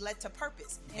pain led to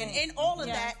purpose, and in all of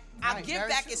that, our give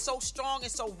back is so strong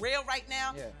and so real right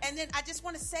now. And then I just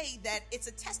want to say that it's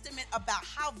a testament about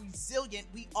how resilient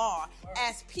we are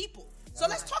as people. So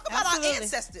let's talk about our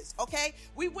ancestors, okay?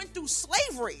 We went through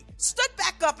slavery, stood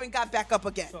back up and got back up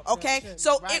again, okay?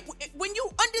 So when you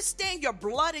understand your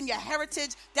blood and your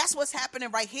heritage, that's what's happening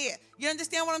right here. You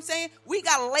understand what I'm saying? We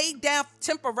got laid down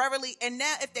temporarily, and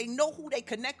now if they know who they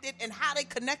connected and how they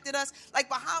connected us, like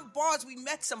behind bars, we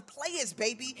met some players,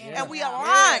 baby, and we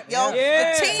aligned, yo.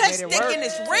 The team is sticking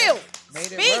is real.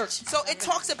 So it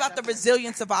talks about the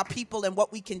resilience of our people and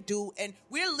what we can do, and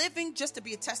we're living just to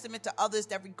be a testament to others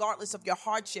that regardless of your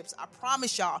hardships, I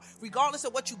promise y'all, regardless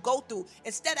of what you go through,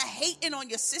 instead of hating on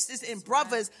your sisters and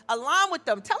brothers, align with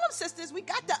them. Tell them, sisters, we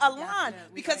got to align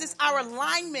because it's our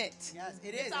alignment. Yes,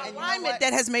 it is. It's our And alignment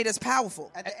that has made us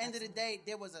powerful. At the end of the day,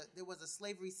 there was a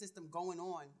slavery system going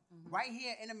on right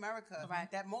here in America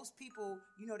that most people,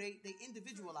 they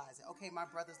individualize it. Okay, my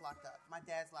brother's locked up, my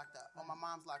dad's locked up, or my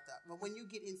mom's locked up. But when you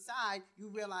get inside, you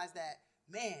realize that,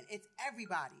 man, it's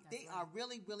everybody. They are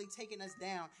really, really taking us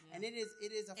down, and it is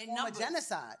a form of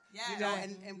genocide.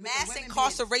 And mass women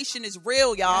incarceration is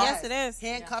real, y'all. Yes, it is.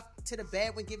 handcuffed to the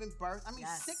bed when giving birth. I mean,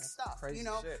 sick stuff. Crazy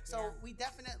shit. So we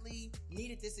definitely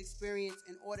needed this experience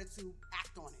in order to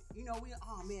act on it.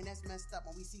 Oh man, that's messed up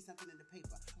when we see something in the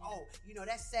paper. Oh,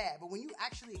 that's sad. But when you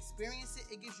actually experience it,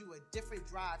 it gives you a different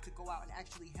drive to go out and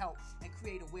actually help and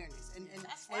create awareness. And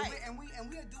That's right. And we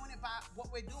are doing it by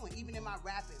what we're doing, even in my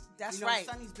rapping. That's right.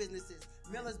 Sonny's businesses,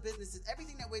 Miller's businesses,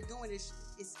 everything that we're doing is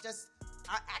just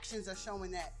our actions are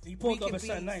showing that He pulled we up can a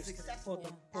certain be nice. successful Pulled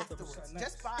up a afterwards. certain nice.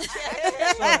 Just by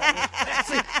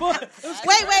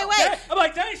Wait. I'm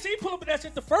like, dang, she pulled up that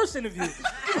shit the first interview. Wait, because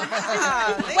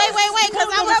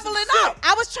I'm leveling up.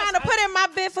 I was trying to put in my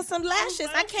bid for some lashes.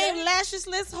 I came lashes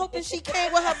list hoping she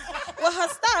came with her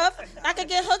stuff. I could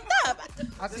get hooked up.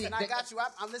 Listen, I got you.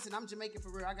 I'm Jamaican for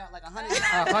real. I got like 100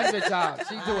 jobs. 100 jobs.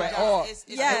 She do it all.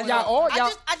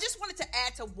 I just wanted to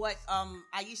add to what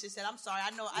Aisha said. I'm sorry.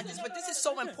 But this is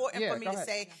so important for me to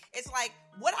say. It's like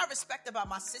what I respect about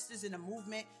my sisters in the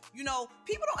movement. You know,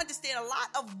 people don't understand a lot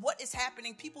of what is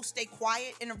happening. People stay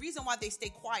quiet, and the reason why they stay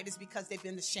quiet is because they've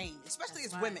been ashamed, especially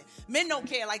as women. Men don't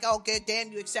care, like, oh, good,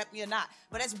 damn, you accept me or not.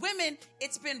 But as women,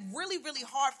 it's been really, really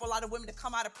hard for a lot of women to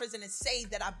come out of prison and say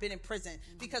that I've been in prison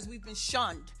because we've been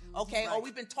shunned, okay, or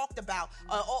we've been talked about,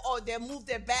 or they moved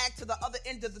their bag to the other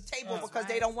end of the table because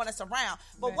they don't want us around.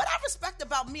 But what I respect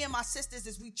about me and my sisters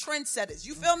is we trendsetters.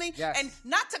 You feel me? Yes. And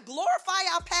not to glorify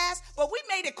our past, but we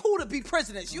made it cool to be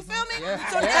prisoners. You feel me?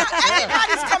 So now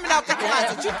everybody's coming out the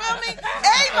closet. You feel me?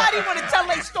 Everybody want to tell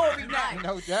their story now.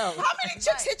 No doubt. How many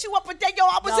chicks hit you up a day? Yo,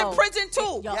 I was in prison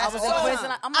too. I was in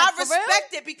prison. I'm I like, for real?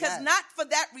 respect it because not for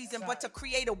that reason, but to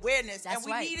create awareness. That's and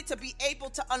we right. needed to be able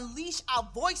to unleash our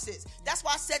voices. That's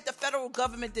why I said the federal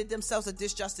government did themselves a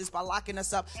disjustice by locking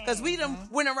us up because we done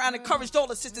went around and encouraged all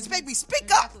the sisters. Baby, speak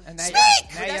up. And now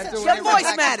Speak. Your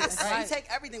voice matters. We take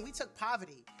everything. We took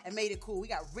poverty and made it cool. We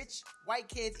got rich white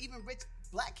kids, even rich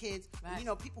black kids, you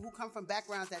know, people who come from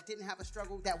backgrounds that didn't have a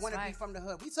struggle, that want to be from the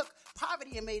hood. We took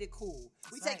poverty and made it cool.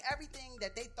 We take everything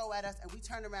that they throw at us and we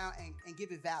turn around and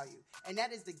give it value. And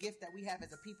that is the gift that we have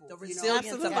as a people. The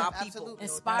resilience of our people.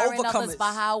 Inspiring others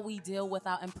by how we deal with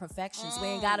our imperfections. We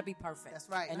ain't got to be perfect. That's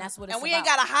right. And that's what it's and we about. ain't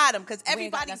got to hide them because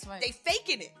everybody, right. they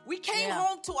faking it. We came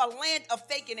home to a land of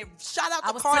faking it. Shout out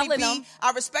to was Cardi telling B. them.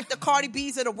 I respect the Cardi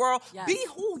B's of the world. Yes. Be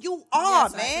who you are,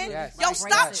 Yes, man. yes. Yo, Right.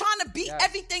 stop Right. trying to be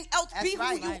everything else. That's be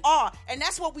right. who you are. And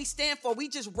that's what we stand for. We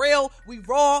just real. We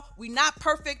raw. We not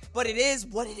perfect, but it is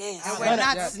what it is. And we're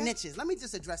not snitches. Let me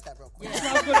just address that real quick.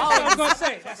 That's what I was going to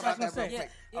say. That's what I Talk was about going that to real say.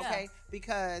 quick. Okay?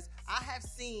 Because I have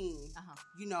seen,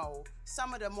 you know,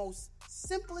 some of the most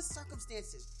simplest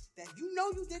circumstances that you know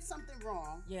you did something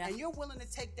wrong and you're willing to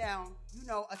take down, you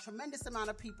know, a tremendous amount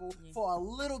of people for a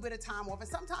little bit of time off and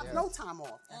sometimes no time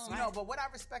off. You know, but what I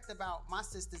respect about my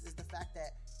sisters is the fact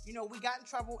that, you know, we got in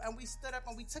trouble and we stood up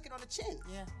and we took it on the chin.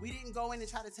 Yeah. We didn't go in and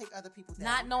try to take other people down.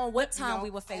 Not knowing what time we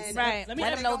were facing. Right. Let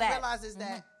them know that. Realize is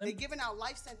that they're giving out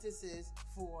life sentences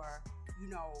for, you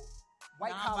know,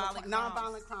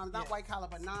 non-violent crimes, not white collar,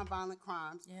 but non-violent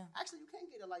crimes. Yeah. Actually, you can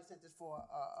get a life sentence for,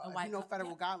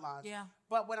 federal guidelines. Yeah.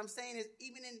 But what I'm saying is,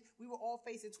 we were all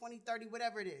facing 20, 30,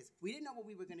 whatever it is. We didn't know what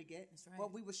we were going to get,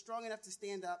 but we were strong enough to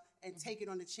stand up and take it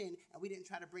on the chin, and we didn't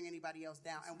try to bring anybody else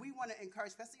down. And we want to encourage,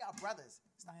 especially our brothers,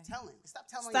 stop telling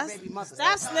your baby mother.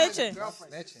 Stop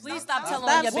snitching. Please stop telling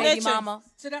on your baby mama.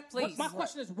 So please. My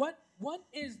question is, what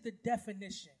is the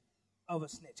definition of a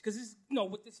snitch? Because it's, you know,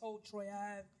 with this whole Troy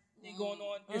Ave thing going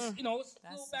on, it's, you know, it's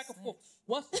a little back and forth.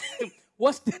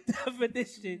 What's the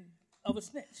definition of a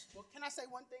snitch? Well, can I say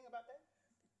one thing about that?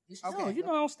 Okay, you know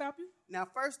I don't stop you. Now,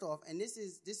 first off, and this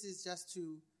is just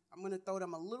to, I'm going to throw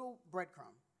them a little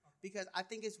breadcrumb because I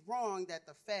think it's wrong that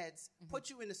the feds put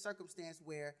you in a circumstance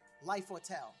where life or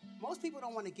tell. Most people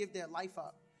don't want to give their life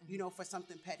up, you know, for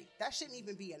something petty. That shouldn't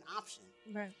even be an option.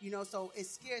 Right. You know, so it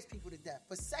scares people to death.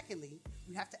 But secondly,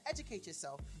 you have to educate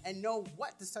yourself and know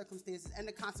what the circumstances and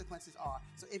the consequences are.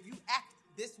 So if you act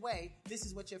this way, this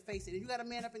is what you're facing. And you got to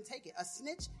man up and take it. A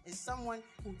snitch is someone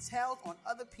who tells on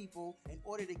other people in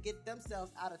order to get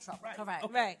themselves out of trouble. Right. Correct.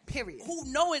 Okay. Right. Period.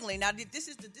 Who knowingly, now this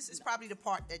is probably the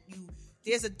part that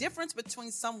there's a difference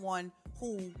between someone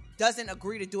who doesn't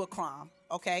agree to do a crime,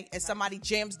 okay, and somebody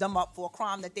jams them up for a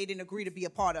crime that they didn't agree to be a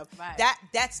part of. Right.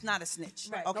 That's not a snitch,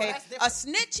 okay? No, a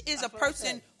snitch is a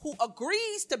person who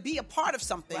agrees to be a part of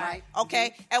something,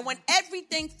 okay? And when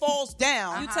everything falls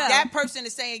down, that person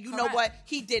is saying, you know what,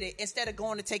 he did it, instead of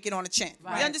going to take it on the chin.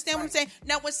 You understand what I'm saying?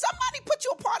 Now, when somebody put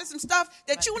you a part of some stuff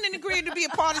that you didn't agree to be a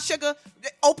part of, sugar,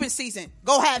 open season,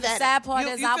 go have that. The sad part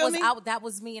is I was out. That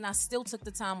was me, and I still took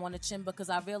the time on the chin because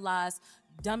I realized,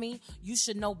 dummy, you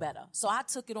should know better. So I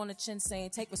took it on the chin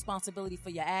saying, take responsibility for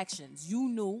your actions. You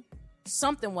knew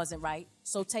something wasn't right,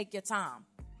 so take your time.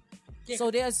 Yeah. So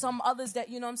there's some others that,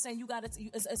 you know what I'm saying, you got to,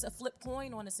 it's a flip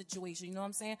coin on a situation, you know what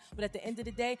I'm saying? But at the end of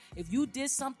the day, if you did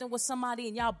something with somebody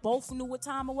and y'all both knew what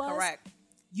time it was. Correct.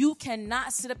 You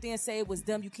cannot sit up there and say it was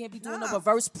them. You can't be doing no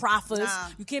reverse proffers.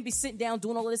 You can't be sitting down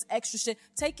doing all of this extra shit.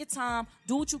 Take your time.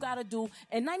 Do what you got to do.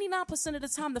 And 99% of the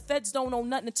time, the feds don't know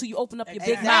nothing until you open up your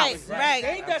big mouth.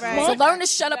 Right. So learn to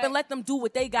shut up and let them do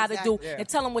what they got to do and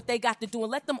tell them what they got to do and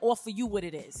let them offer you what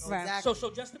it is. Right. Exactly. So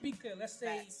just to be clear, let's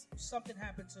say something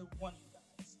happened to one of you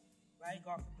guys, right?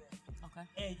 God forbid.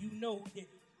 Okay. And you know did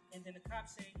it. And then the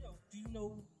cops say, yo, do you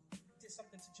know you did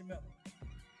something to Jamila?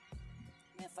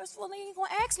 Man, first of all, they ain't gonna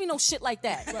ask me no shit like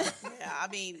that. Yeah, I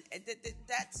mean,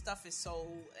 that stuff is so.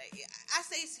 I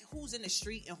say it's who's in the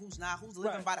street and who's not, who's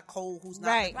living Right. by the code, who's not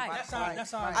Right. living by That's the all. code.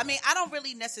 That's all. I mean, I don't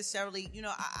really necessarily,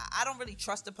 I don't really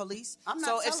trust the police. I'm not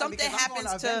so if telling something because I'm happens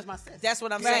gonna to, avenge my sister. that's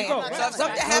what I'm Right. saying. Go, So if right. something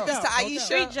Right. happens Go to down. Aisha,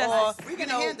 Street or justice. We're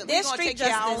gonna handle it. we're There's gonna street take care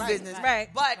of our own justice. business.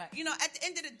 Right. But at the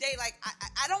end of the day, like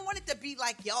I don't want it to be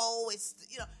like, yo, it's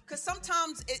because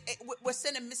sometimes we're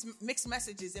sending mixed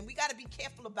messages, and we got to be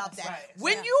careful about that. right.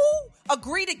 When Yeah. you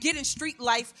agree to get in street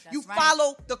life, That's you right.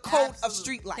 follow the code of Absolutely.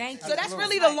 street life. Thank So you. that's really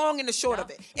Absolutely. the long and the short of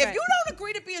it. If Right. you don't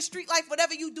agree to be in street life,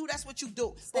 whatever you do, that's what you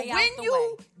do. Stay but out when the you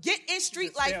way. get in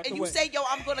street Just stay life out and the you way. say, yo,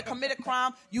 I'm going to commit a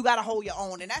crime, you got to hold your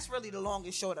own, and that's really the long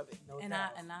and short of it. And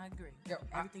I agree. Yo,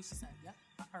 Everything she said. Yep.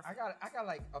 I got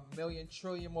like a million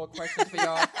trillion more questions for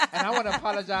y'all, and I want to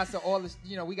apologize to all the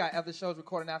we got other shows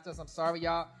recording after us. I'm sorry,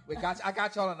 y'all. I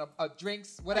got y'all on a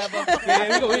drinks, whatever.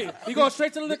 Yeah, we go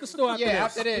straight to the liquor store after this.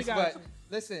 After this. We got But you.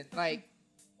 listen, like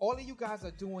all of you guys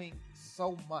are doing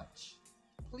so much.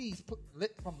 Please put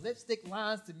from lipstick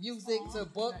lines to music to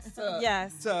books to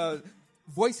Yes. to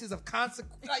voices of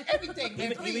consequence, like everything.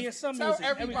 Man, Even your please son tell music,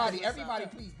 everybody, everything.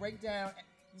 please break down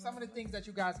some of the things that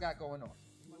you guys got going on.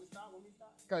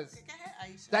 Because Go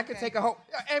ahead, Aisha. that could take a whole,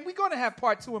 and we're going to have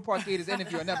part 2 and part 3 of this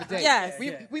interview another day. Yes.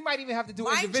 We might even have to do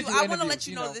Mind you, individual I interviews. want to let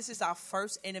you know know. this is our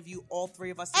first interview, all three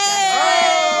of us together.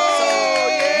 Oh,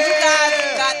 You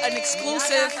guys got an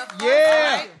exclusive.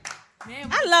 yeah. Man,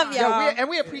 I love Yo, y'all. and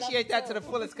we appreciate that to the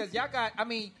fullest because y'all got,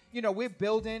 we're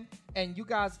building, and you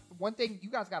guys, one thing, you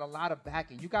guys got a lot of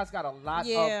backing. You guys got a lot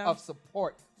Yeah. of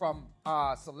support from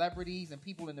celebrities and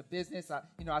people in the business.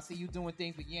 I see you doing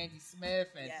things with Yandy Smith.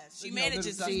 And, Yes, she you know,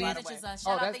 manages Little us, T. by the way. Manages us. Oh,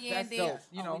 Shout out that's to Yandy. dope,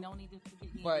 you know. we don't need to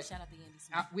forget Yandy. But Shout out to Yandy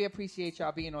Smith. we appreciate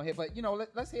y'all being on here. But,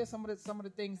 let's hear some of the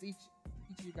things each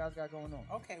of you guys got going on.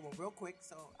 Okay, well, real quick.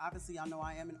 So obviously, y'all know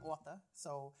I am an author.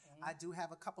 So I do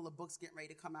have a couple of books getting ready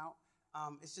to come out.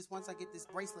 It's just once I get this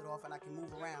bracelet off and I can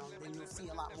move around, then you'll see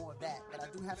a lot more of that. But I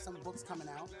do have some books coming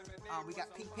out. We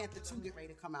got Pink Panther 2 getting ready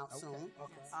to come out soon.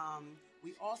 I'm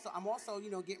also,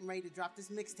 getting ready to drop this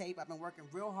mixtape. I've been working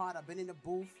real hard. I've been in the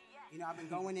booth. I've been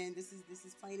going in. This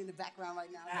is playing in the background right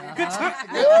now. Good time.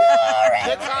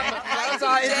 That's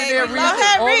our engineer, Reed.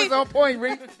 Always on point,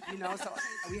 Reed. So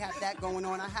we have that going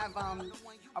on. I have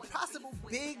a possible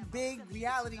big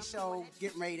reality show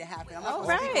getting ready to happen. I'm not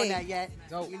going to speak on that yet,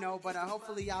 but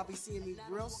hopefully y'all be seeing me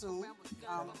real soon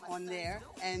on there.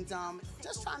 And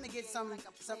just trying to get some.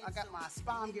 I got my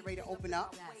spa getting ready to open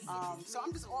up. So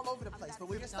I'm just all over the place. But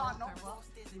when you're starting off,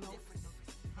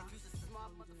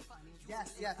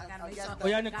 Yes. Oh,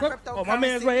 yeah, in the crypto. Oh, my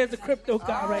man's right here, the crypto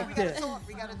guy right there.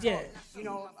 We gotta talk. Yeah.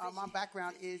 My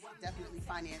background is definitely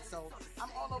finance, so I'm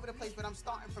all over the place, but I'm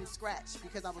starting from scratch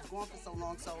because I was gone for so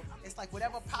long. So it's like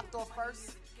whatever popped off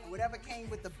first and whatever came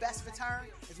with the best return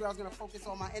is where I was gonna focus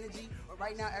all my energy. But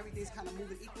right now, everything's kind of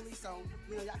moving equally. So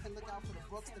y'all can look out for the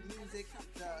books, the music,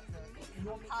 the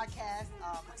more podcast,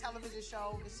 the television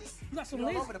show. It's just You got some all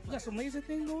laser, over the you got place. some laser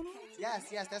thing going on? Yes,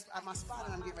 that's my spot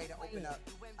that I'm getting ready to open up.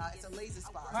 It's a laser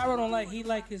spot. Pyro don't like, he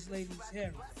like his ladies'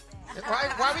 hair.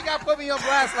 Why we gotta put me on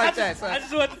blast like that, son? I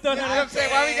just want to throw You know what I'm that out saying?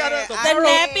 there. Why we gotta? The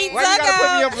nappy Why you gotta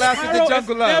put me on blast with the Pyro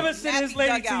jungle has love? never sent his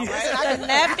lady to you. The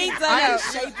nappy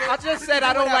I just said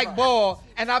I don't like ball,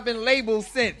 and I've been labeled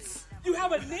since. You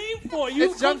have a name for it. You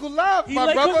It's jungle love, He my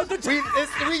like brother. cooking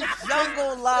the We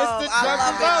Jungle love. It's the I jungle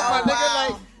love it. love, my Oh,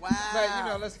 nigga. wow. Like,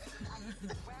 Wow. let's.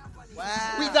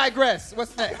 Wow. We digress.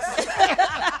 What's next?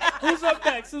 Who's up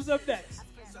next?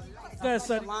 Go ahead,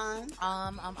 son.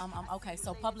 Okay,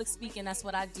 so public speaking, that's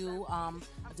what I do. I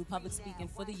do public speaking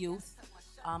for the youth.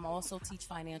 I also teach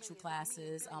financial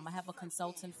classes. I have a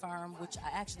consulting firm, which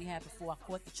I actually had before I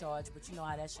caught the charge, but you know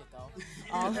how that shit go.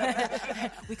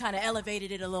 We kind of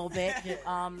elevated it a little bit.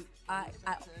 I'm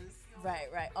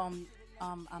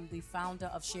the founder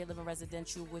of Shared Living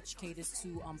Residential, which caters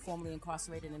to formerly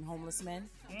incarcerated and homeless men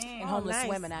and homeless nice.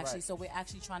 women, actually. Right. So we're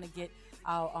actually trying to get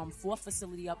our fourth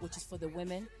facility up, which is for the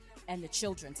women and the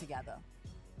children together.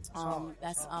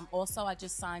 Also, I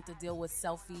just signed to deal with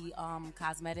Selfie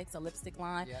Cosmetics, a lipstick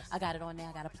line. Yes. I got it on there.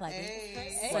 I got to plug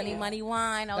it. Sunny Money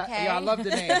Wine, okay? I love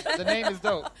the name. The name is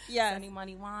dope. Yeah. Sunny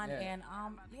Money Wine, Yeah.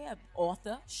 and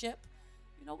authorship.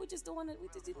 We're just doing it.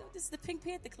 This is the Pink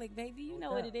Panther clique, baby. You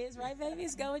know what it is, right, baby?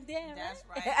 It's going down. That's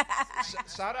right.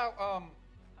 Shout out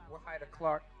Wahida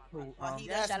Clark. Who,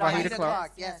 Yes, Shout out Wahida Wahida Clark.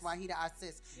 Clark. Yes, Yes. Wahida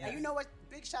Assist. And you know what?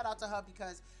 Big shout out to her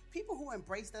because people who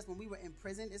embraced us when we were in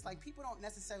prison, it's like people don't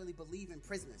necessarily believe in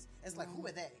prisoners. It's like, who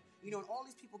are they? You know, and all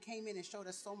these people came in and showed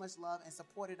us so much love and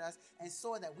supported us and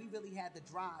saw that we really had the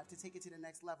drive to take it to the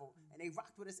next level. And they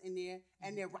rocked with us in there,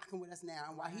 and they're rocking with us now.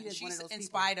 And Wahid is one of those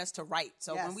inspired us to write.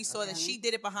 So when we saw that she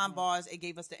did it behind bars, it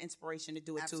gave us the inspiration to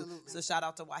do it too. So shout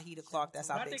out to Wahida Clark.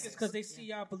 That's our big. I think it's because they see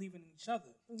y'all believing in each other.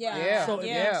 Yeah. So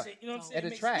yeah. You know what I'm saying?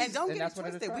 It attracts. And don't get it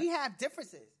twisted. We have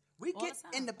differences. We get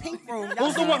in the pink room.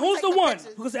 Who's the one? Who's the one?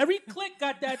 Because every clique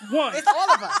got that one. It's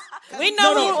all of us. We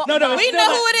know who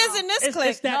it is in this clique.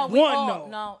 It's that one.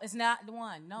 No, it's not the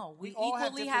one. No, we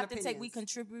equally have to take. We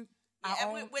contribut.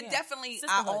 Yeah, we're definitely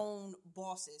our own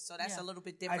bosses, so that's a little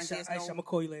bit different. Aisha, I'm gonna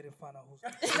call you later and find out who's.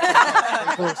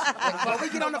 But we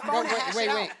get on the phone.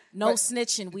 Wait. No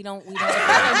snitching. We don't. No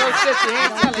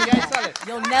snitching. You ain't telling.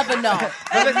 You'll never know.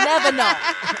 You'll never know.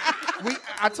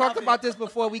 I talked about this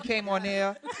before we came on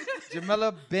air.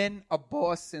 Jamila been a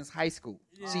boss since high school.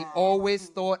 She always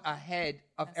thought ahead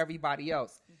of everybody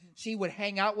else. She would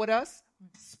hang out with us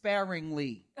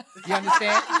sparingly. You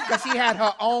understand? Because she had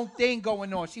her own thing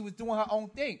going on. She was doing her own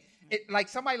thing. Like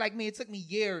somebody like me, it took me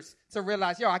years to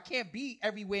realize, I can't be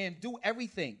everywhere and do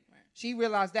everything. She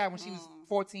realized that when she was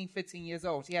 14, 15 years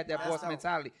old. She had that boss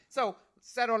mentality. So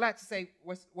said all that to say,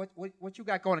 what you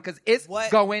got going? Because it's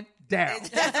going down. It's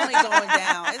definitely going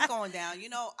down. It's going down. You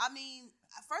know, I mean,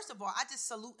 first of all, I just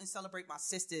salute and celebrate my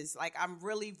sisters. Like, I'm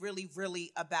really, really,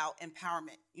 really about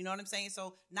empowerment. You know what I'm saying?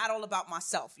 So not all about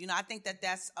myself. You know, I think that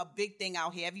that's a big thing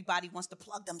out here. Everybody wants to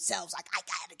plug themselves. Like, I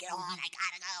got to get on. I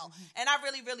got to go. And I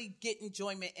really, really get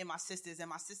enjoyment in my sisters. And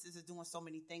my sisters are doing so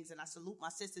many things. And I salute my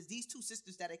sisters. These two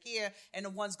sisters that are here and the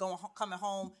ones coming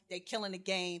home, they're killing the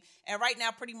game. And right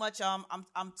now, pretty much, I'm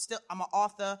an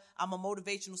author. I'm a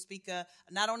motivational speaker.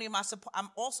 Not only am I'm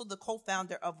also the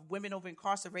co-founder of Women Over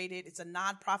Incarcerated. It's a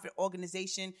nonprofit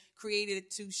organization created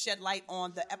to shed light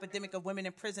on the epidemic of women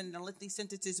in prison and the lengthy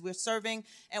sentences we're serving.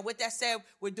 And with that said,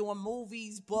 we're doing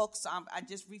movies, books. I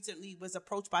just recently was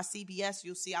approached by CBS.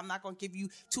 You'll see, I'm not going to give you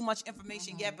too much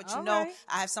information yet, but I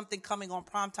have something coming on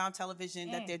primetime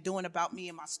television that they're doing about me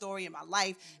and my story and my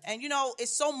life. And, you know,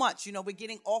 it's so much. You know, we're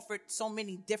getting offered so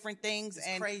many different things.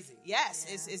 It's crazy. Yes,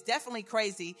 it's definitely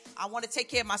crazy. I want to take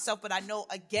care of myself, but I know,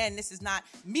 again, this is not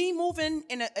me moving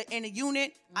in a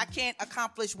unit. I can't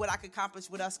accomplish what I could accomplish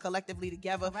with us collectively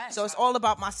together. Correct. So it's all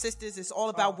about my sisters. It's all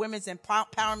about women's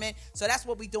empowerment. So that's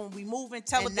what we're doing. We move in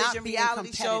television,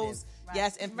 reality shows,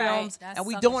 yes, and films. And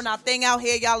we doing our thing out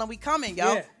here, y'all, and we coming,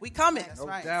 yo. Yeah. We coming. No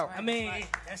doubt. I mean,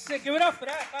 that's it. Give it up for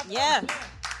that. Yeah.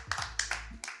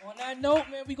 On that note,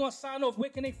 man, we gonna sign off. Where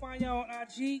can they find y'all on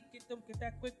IG? Get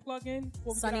that quick plug in.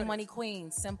 Sunny Money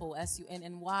Queens, simple SUNNY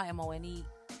MONEY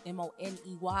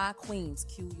Queens QUEENS.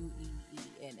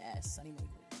 Sunny Money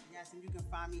Queens. Yes, and you can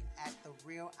find me at The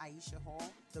Real Aisha Hall.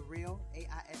 The Real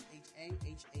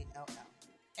AISHAHALL.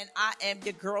 And I am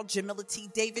your girl, Jamila T.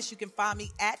 Davis. You can find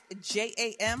me at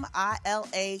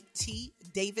JAMILAT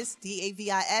Davis,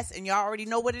 DAVIS. And y'all already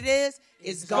know what it is.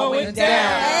 It's going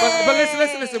down. But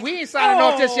listen. We ain't signing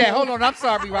off just yet. Hold on. I'm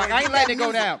sorry, Rock. I ain't letting it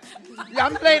go down.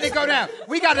 I'm letting it go down.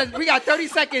 We got 30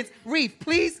 seconds. Reef,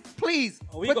 please,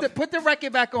 put the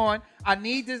record back on. I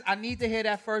need to hear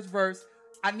that first verse.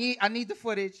 I need the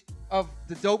footage of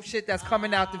the dope shit that's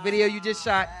coming out, the video you just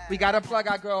shot. We got to plug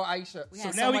our girl, Aisha.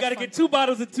 So now we got to get 2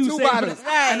 bottles of 2 bottles.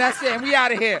 Right. And that's it. And we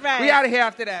out of here. Right. We out of here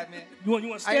after that, man. You want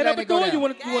to stand up and do it? You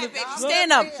want to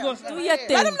stand up? Do your thing.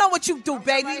 Let them know what you do,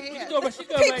 baby.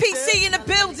 PPC in the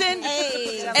building.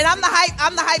 Hey. And I'm the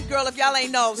hype girl if y'all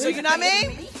ain't know. So you know what I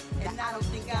mean? And I don't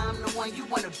think I'm the one you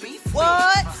want to beef with.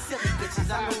 What? Silly bitches,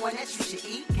 I'm the one that you should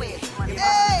eat with.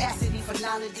 Hey. Capacity for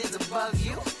knowledge is above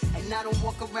you. And I don't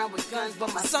walk around with guns,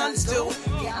 but my sons do.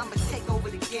 Yeah, I'ma take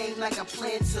over the game like I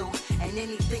plan to. And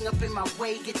anything up in my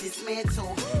way get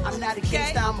dismantled. I'm not a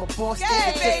gangster, I'm a boss.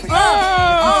 Smart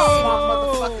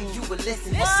motherfucker, you will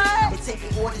listen. And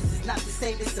taking orders is not the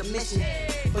same as submission.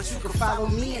 But you can follow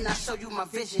me and I'll show you my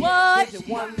vision. Vision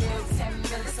 1 mil, 10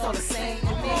 mil, it's all the same to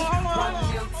me. 1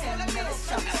 mil, 10 mil, it's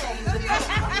chump change to me.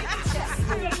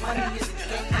 Money is a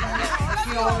game. If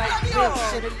you don't like real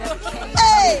shit, it never came.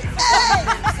 Hey!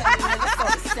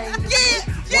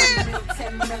 Yeah! 1 mil,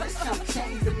 10 mil, it's chump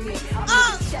change to me.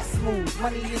 I'm a chess move.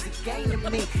 Money is a game to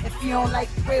me. If you don't like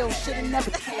real shit, it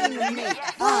never came to me.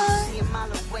 See a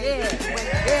mile away.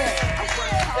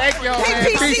 Thank y'all,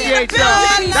 man. Appreciate y'all.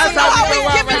 That's how we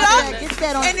give it up.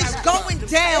 And it's going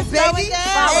down, baby.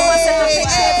 Follow us at the Pink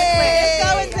Panther Click. It's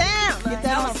going down. Get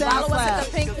that on SoundCloud. Follow us at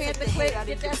the Pink Panther Click.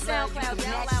 Get that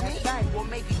SoundCloud. Or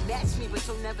maybe match me, but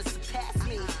you'll never surpass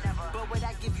me. But would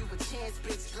I give you a chance,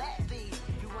 bitch, gladly?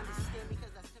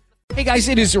 Hey guys,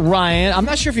 it is Ryan. I'm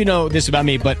not sure if you know this about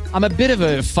me, but I'm a bit of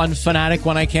a fun fanatic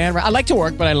when I can. I like to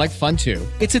work, but I like fun too.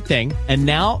 It's a thing. And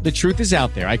now the truth is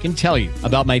out there. I can tell you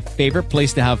about my favorite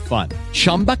place to have fun.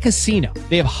 Chumba Casino.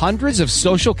 They have hundreds of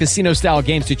social casino style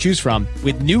games to choose from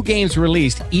with new games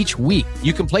released each week.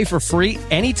 You can play for free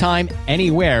anytime,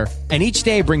 anywhere. And each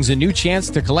day brings a new chance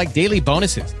to collect daily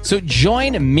bonuses. So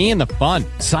join me in the fun.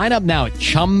 Sign up now at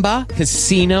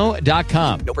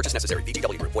ChumbaCasino.com. No purchase necessary.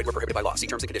 VGW Group. Void where prohibited by law. See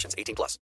terms and conditions. 18+.